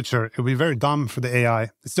foreseeable future, it will be very dumb for the AI.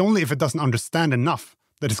 It's only if it doesn't understand enough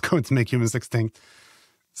that it's going to make humans extinct.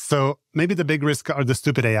 So maybe the big risk are the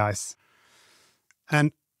stupid AIs.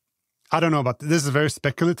 And I don't know about this is very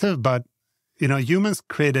speculative, but humans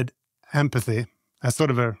created empathy as sort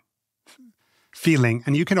of a feeling,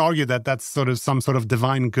 and you can argue that that's sort of some sort of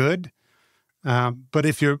divine good. But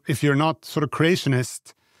if you're not sort of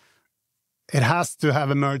creationist, it has to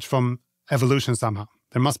have emerged from evolution somehow.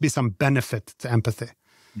 There must be some benefit to empathy.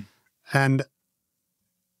 And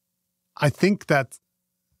I think that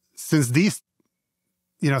since these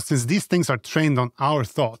things are trained on our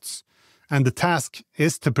thoughts, and the task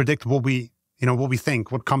is to predict what we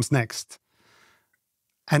think, what comes next.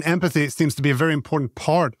 And empathy seems to be a very important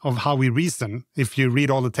part of how we reason. If you read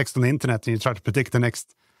all the text on the internet and you try to predict the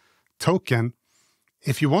next token,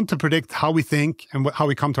 if you want to predict how we think and how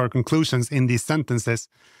we come to our conclusions in these sentences,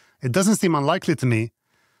 it doesn't seem unlikely to me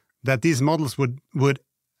that these models would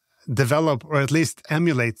develop or at least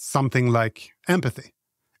emulate something like empathy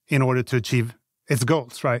in order to achieve its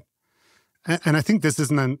goals, right? And I think this is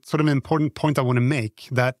sort of an important point I want to make,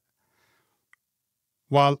 that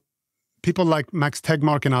while people like Max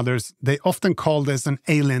Tegmark and others, they often call this an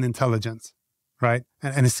alien intelligence, right?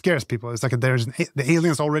 And it scares people. It's like the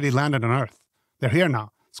aliens already landed on Earth. They're here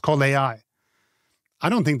now. It's called AI. I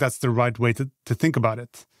don't think that's the right way to think about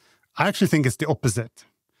it. I actually think it's the opposite.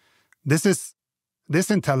 This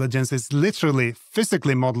intelligence is literally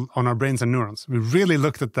physically modeled on our brains and neurons. We really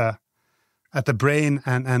looked at the brain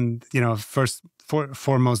and first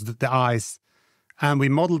foremost the eyes, and we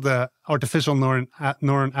modeled the artificial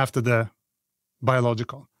neuron after the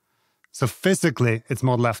biological. So physically, it's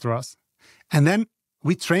modeled after us, and then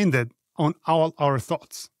we trained it on all our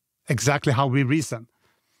thoughts, exactly how we reason.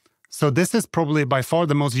 So this is probably by far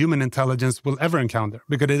the most human intelligence we'll ever encounter,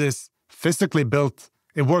 because it is physically built.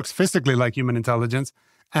 It works physically like human intelligence,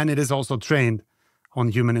 and it is also trained on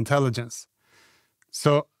human intelligence.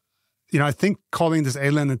 So, I think calling this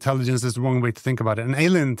alien intelligence is the wrong way to think about it. An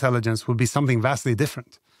alien intelligence would be something vastly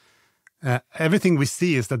different. Everything we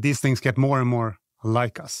see is that these things get more and more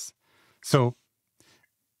like us. So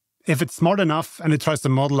if it's smart enough and it tries to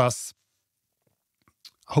model us,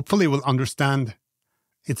 hopefully we'll understand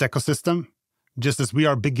its ecosystem, just as we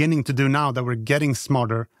are beginning to do now, that we're getting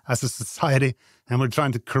smarter as a society and we're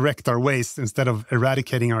trying to correct our ways instead of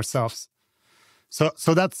eradicating ourselves.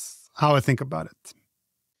 So that's how I think about it.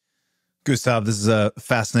 Gustav, this is a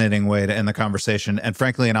fascinating way to end the conversation, and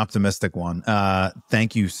frankly, an optimistic one.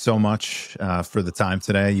 Thank you so much for the time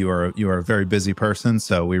today. You are a very busy person,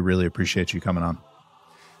 so we really appreciate you coming on.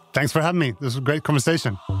 Thanks for having me. This was a great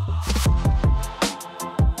conversation.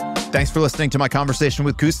 Thanks for listening to my conversation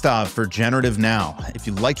with Gustav for Generative Now. If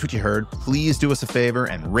you liked what you heard, please do us a favor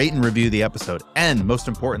and rate and review the episode. And most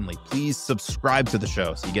importantly, please subscribe to the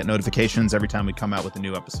show so you get notifications every time we come out with a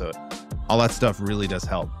new episode. All that stuff really does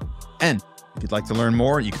help. And if you'd like to learn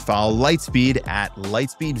more, you can follow Lightspeed at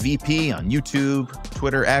Lightspeed VP on YouTube,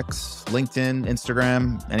 Twitter, X, LinkedIn,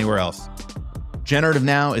 Instagram, anywhere else. Generative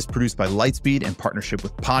Now is produced by Lightspeed in partnership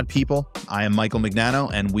with Pod People. I am Michael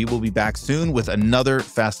Mignano, and we will be back soon with another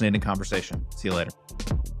fascinating conversation. See you later.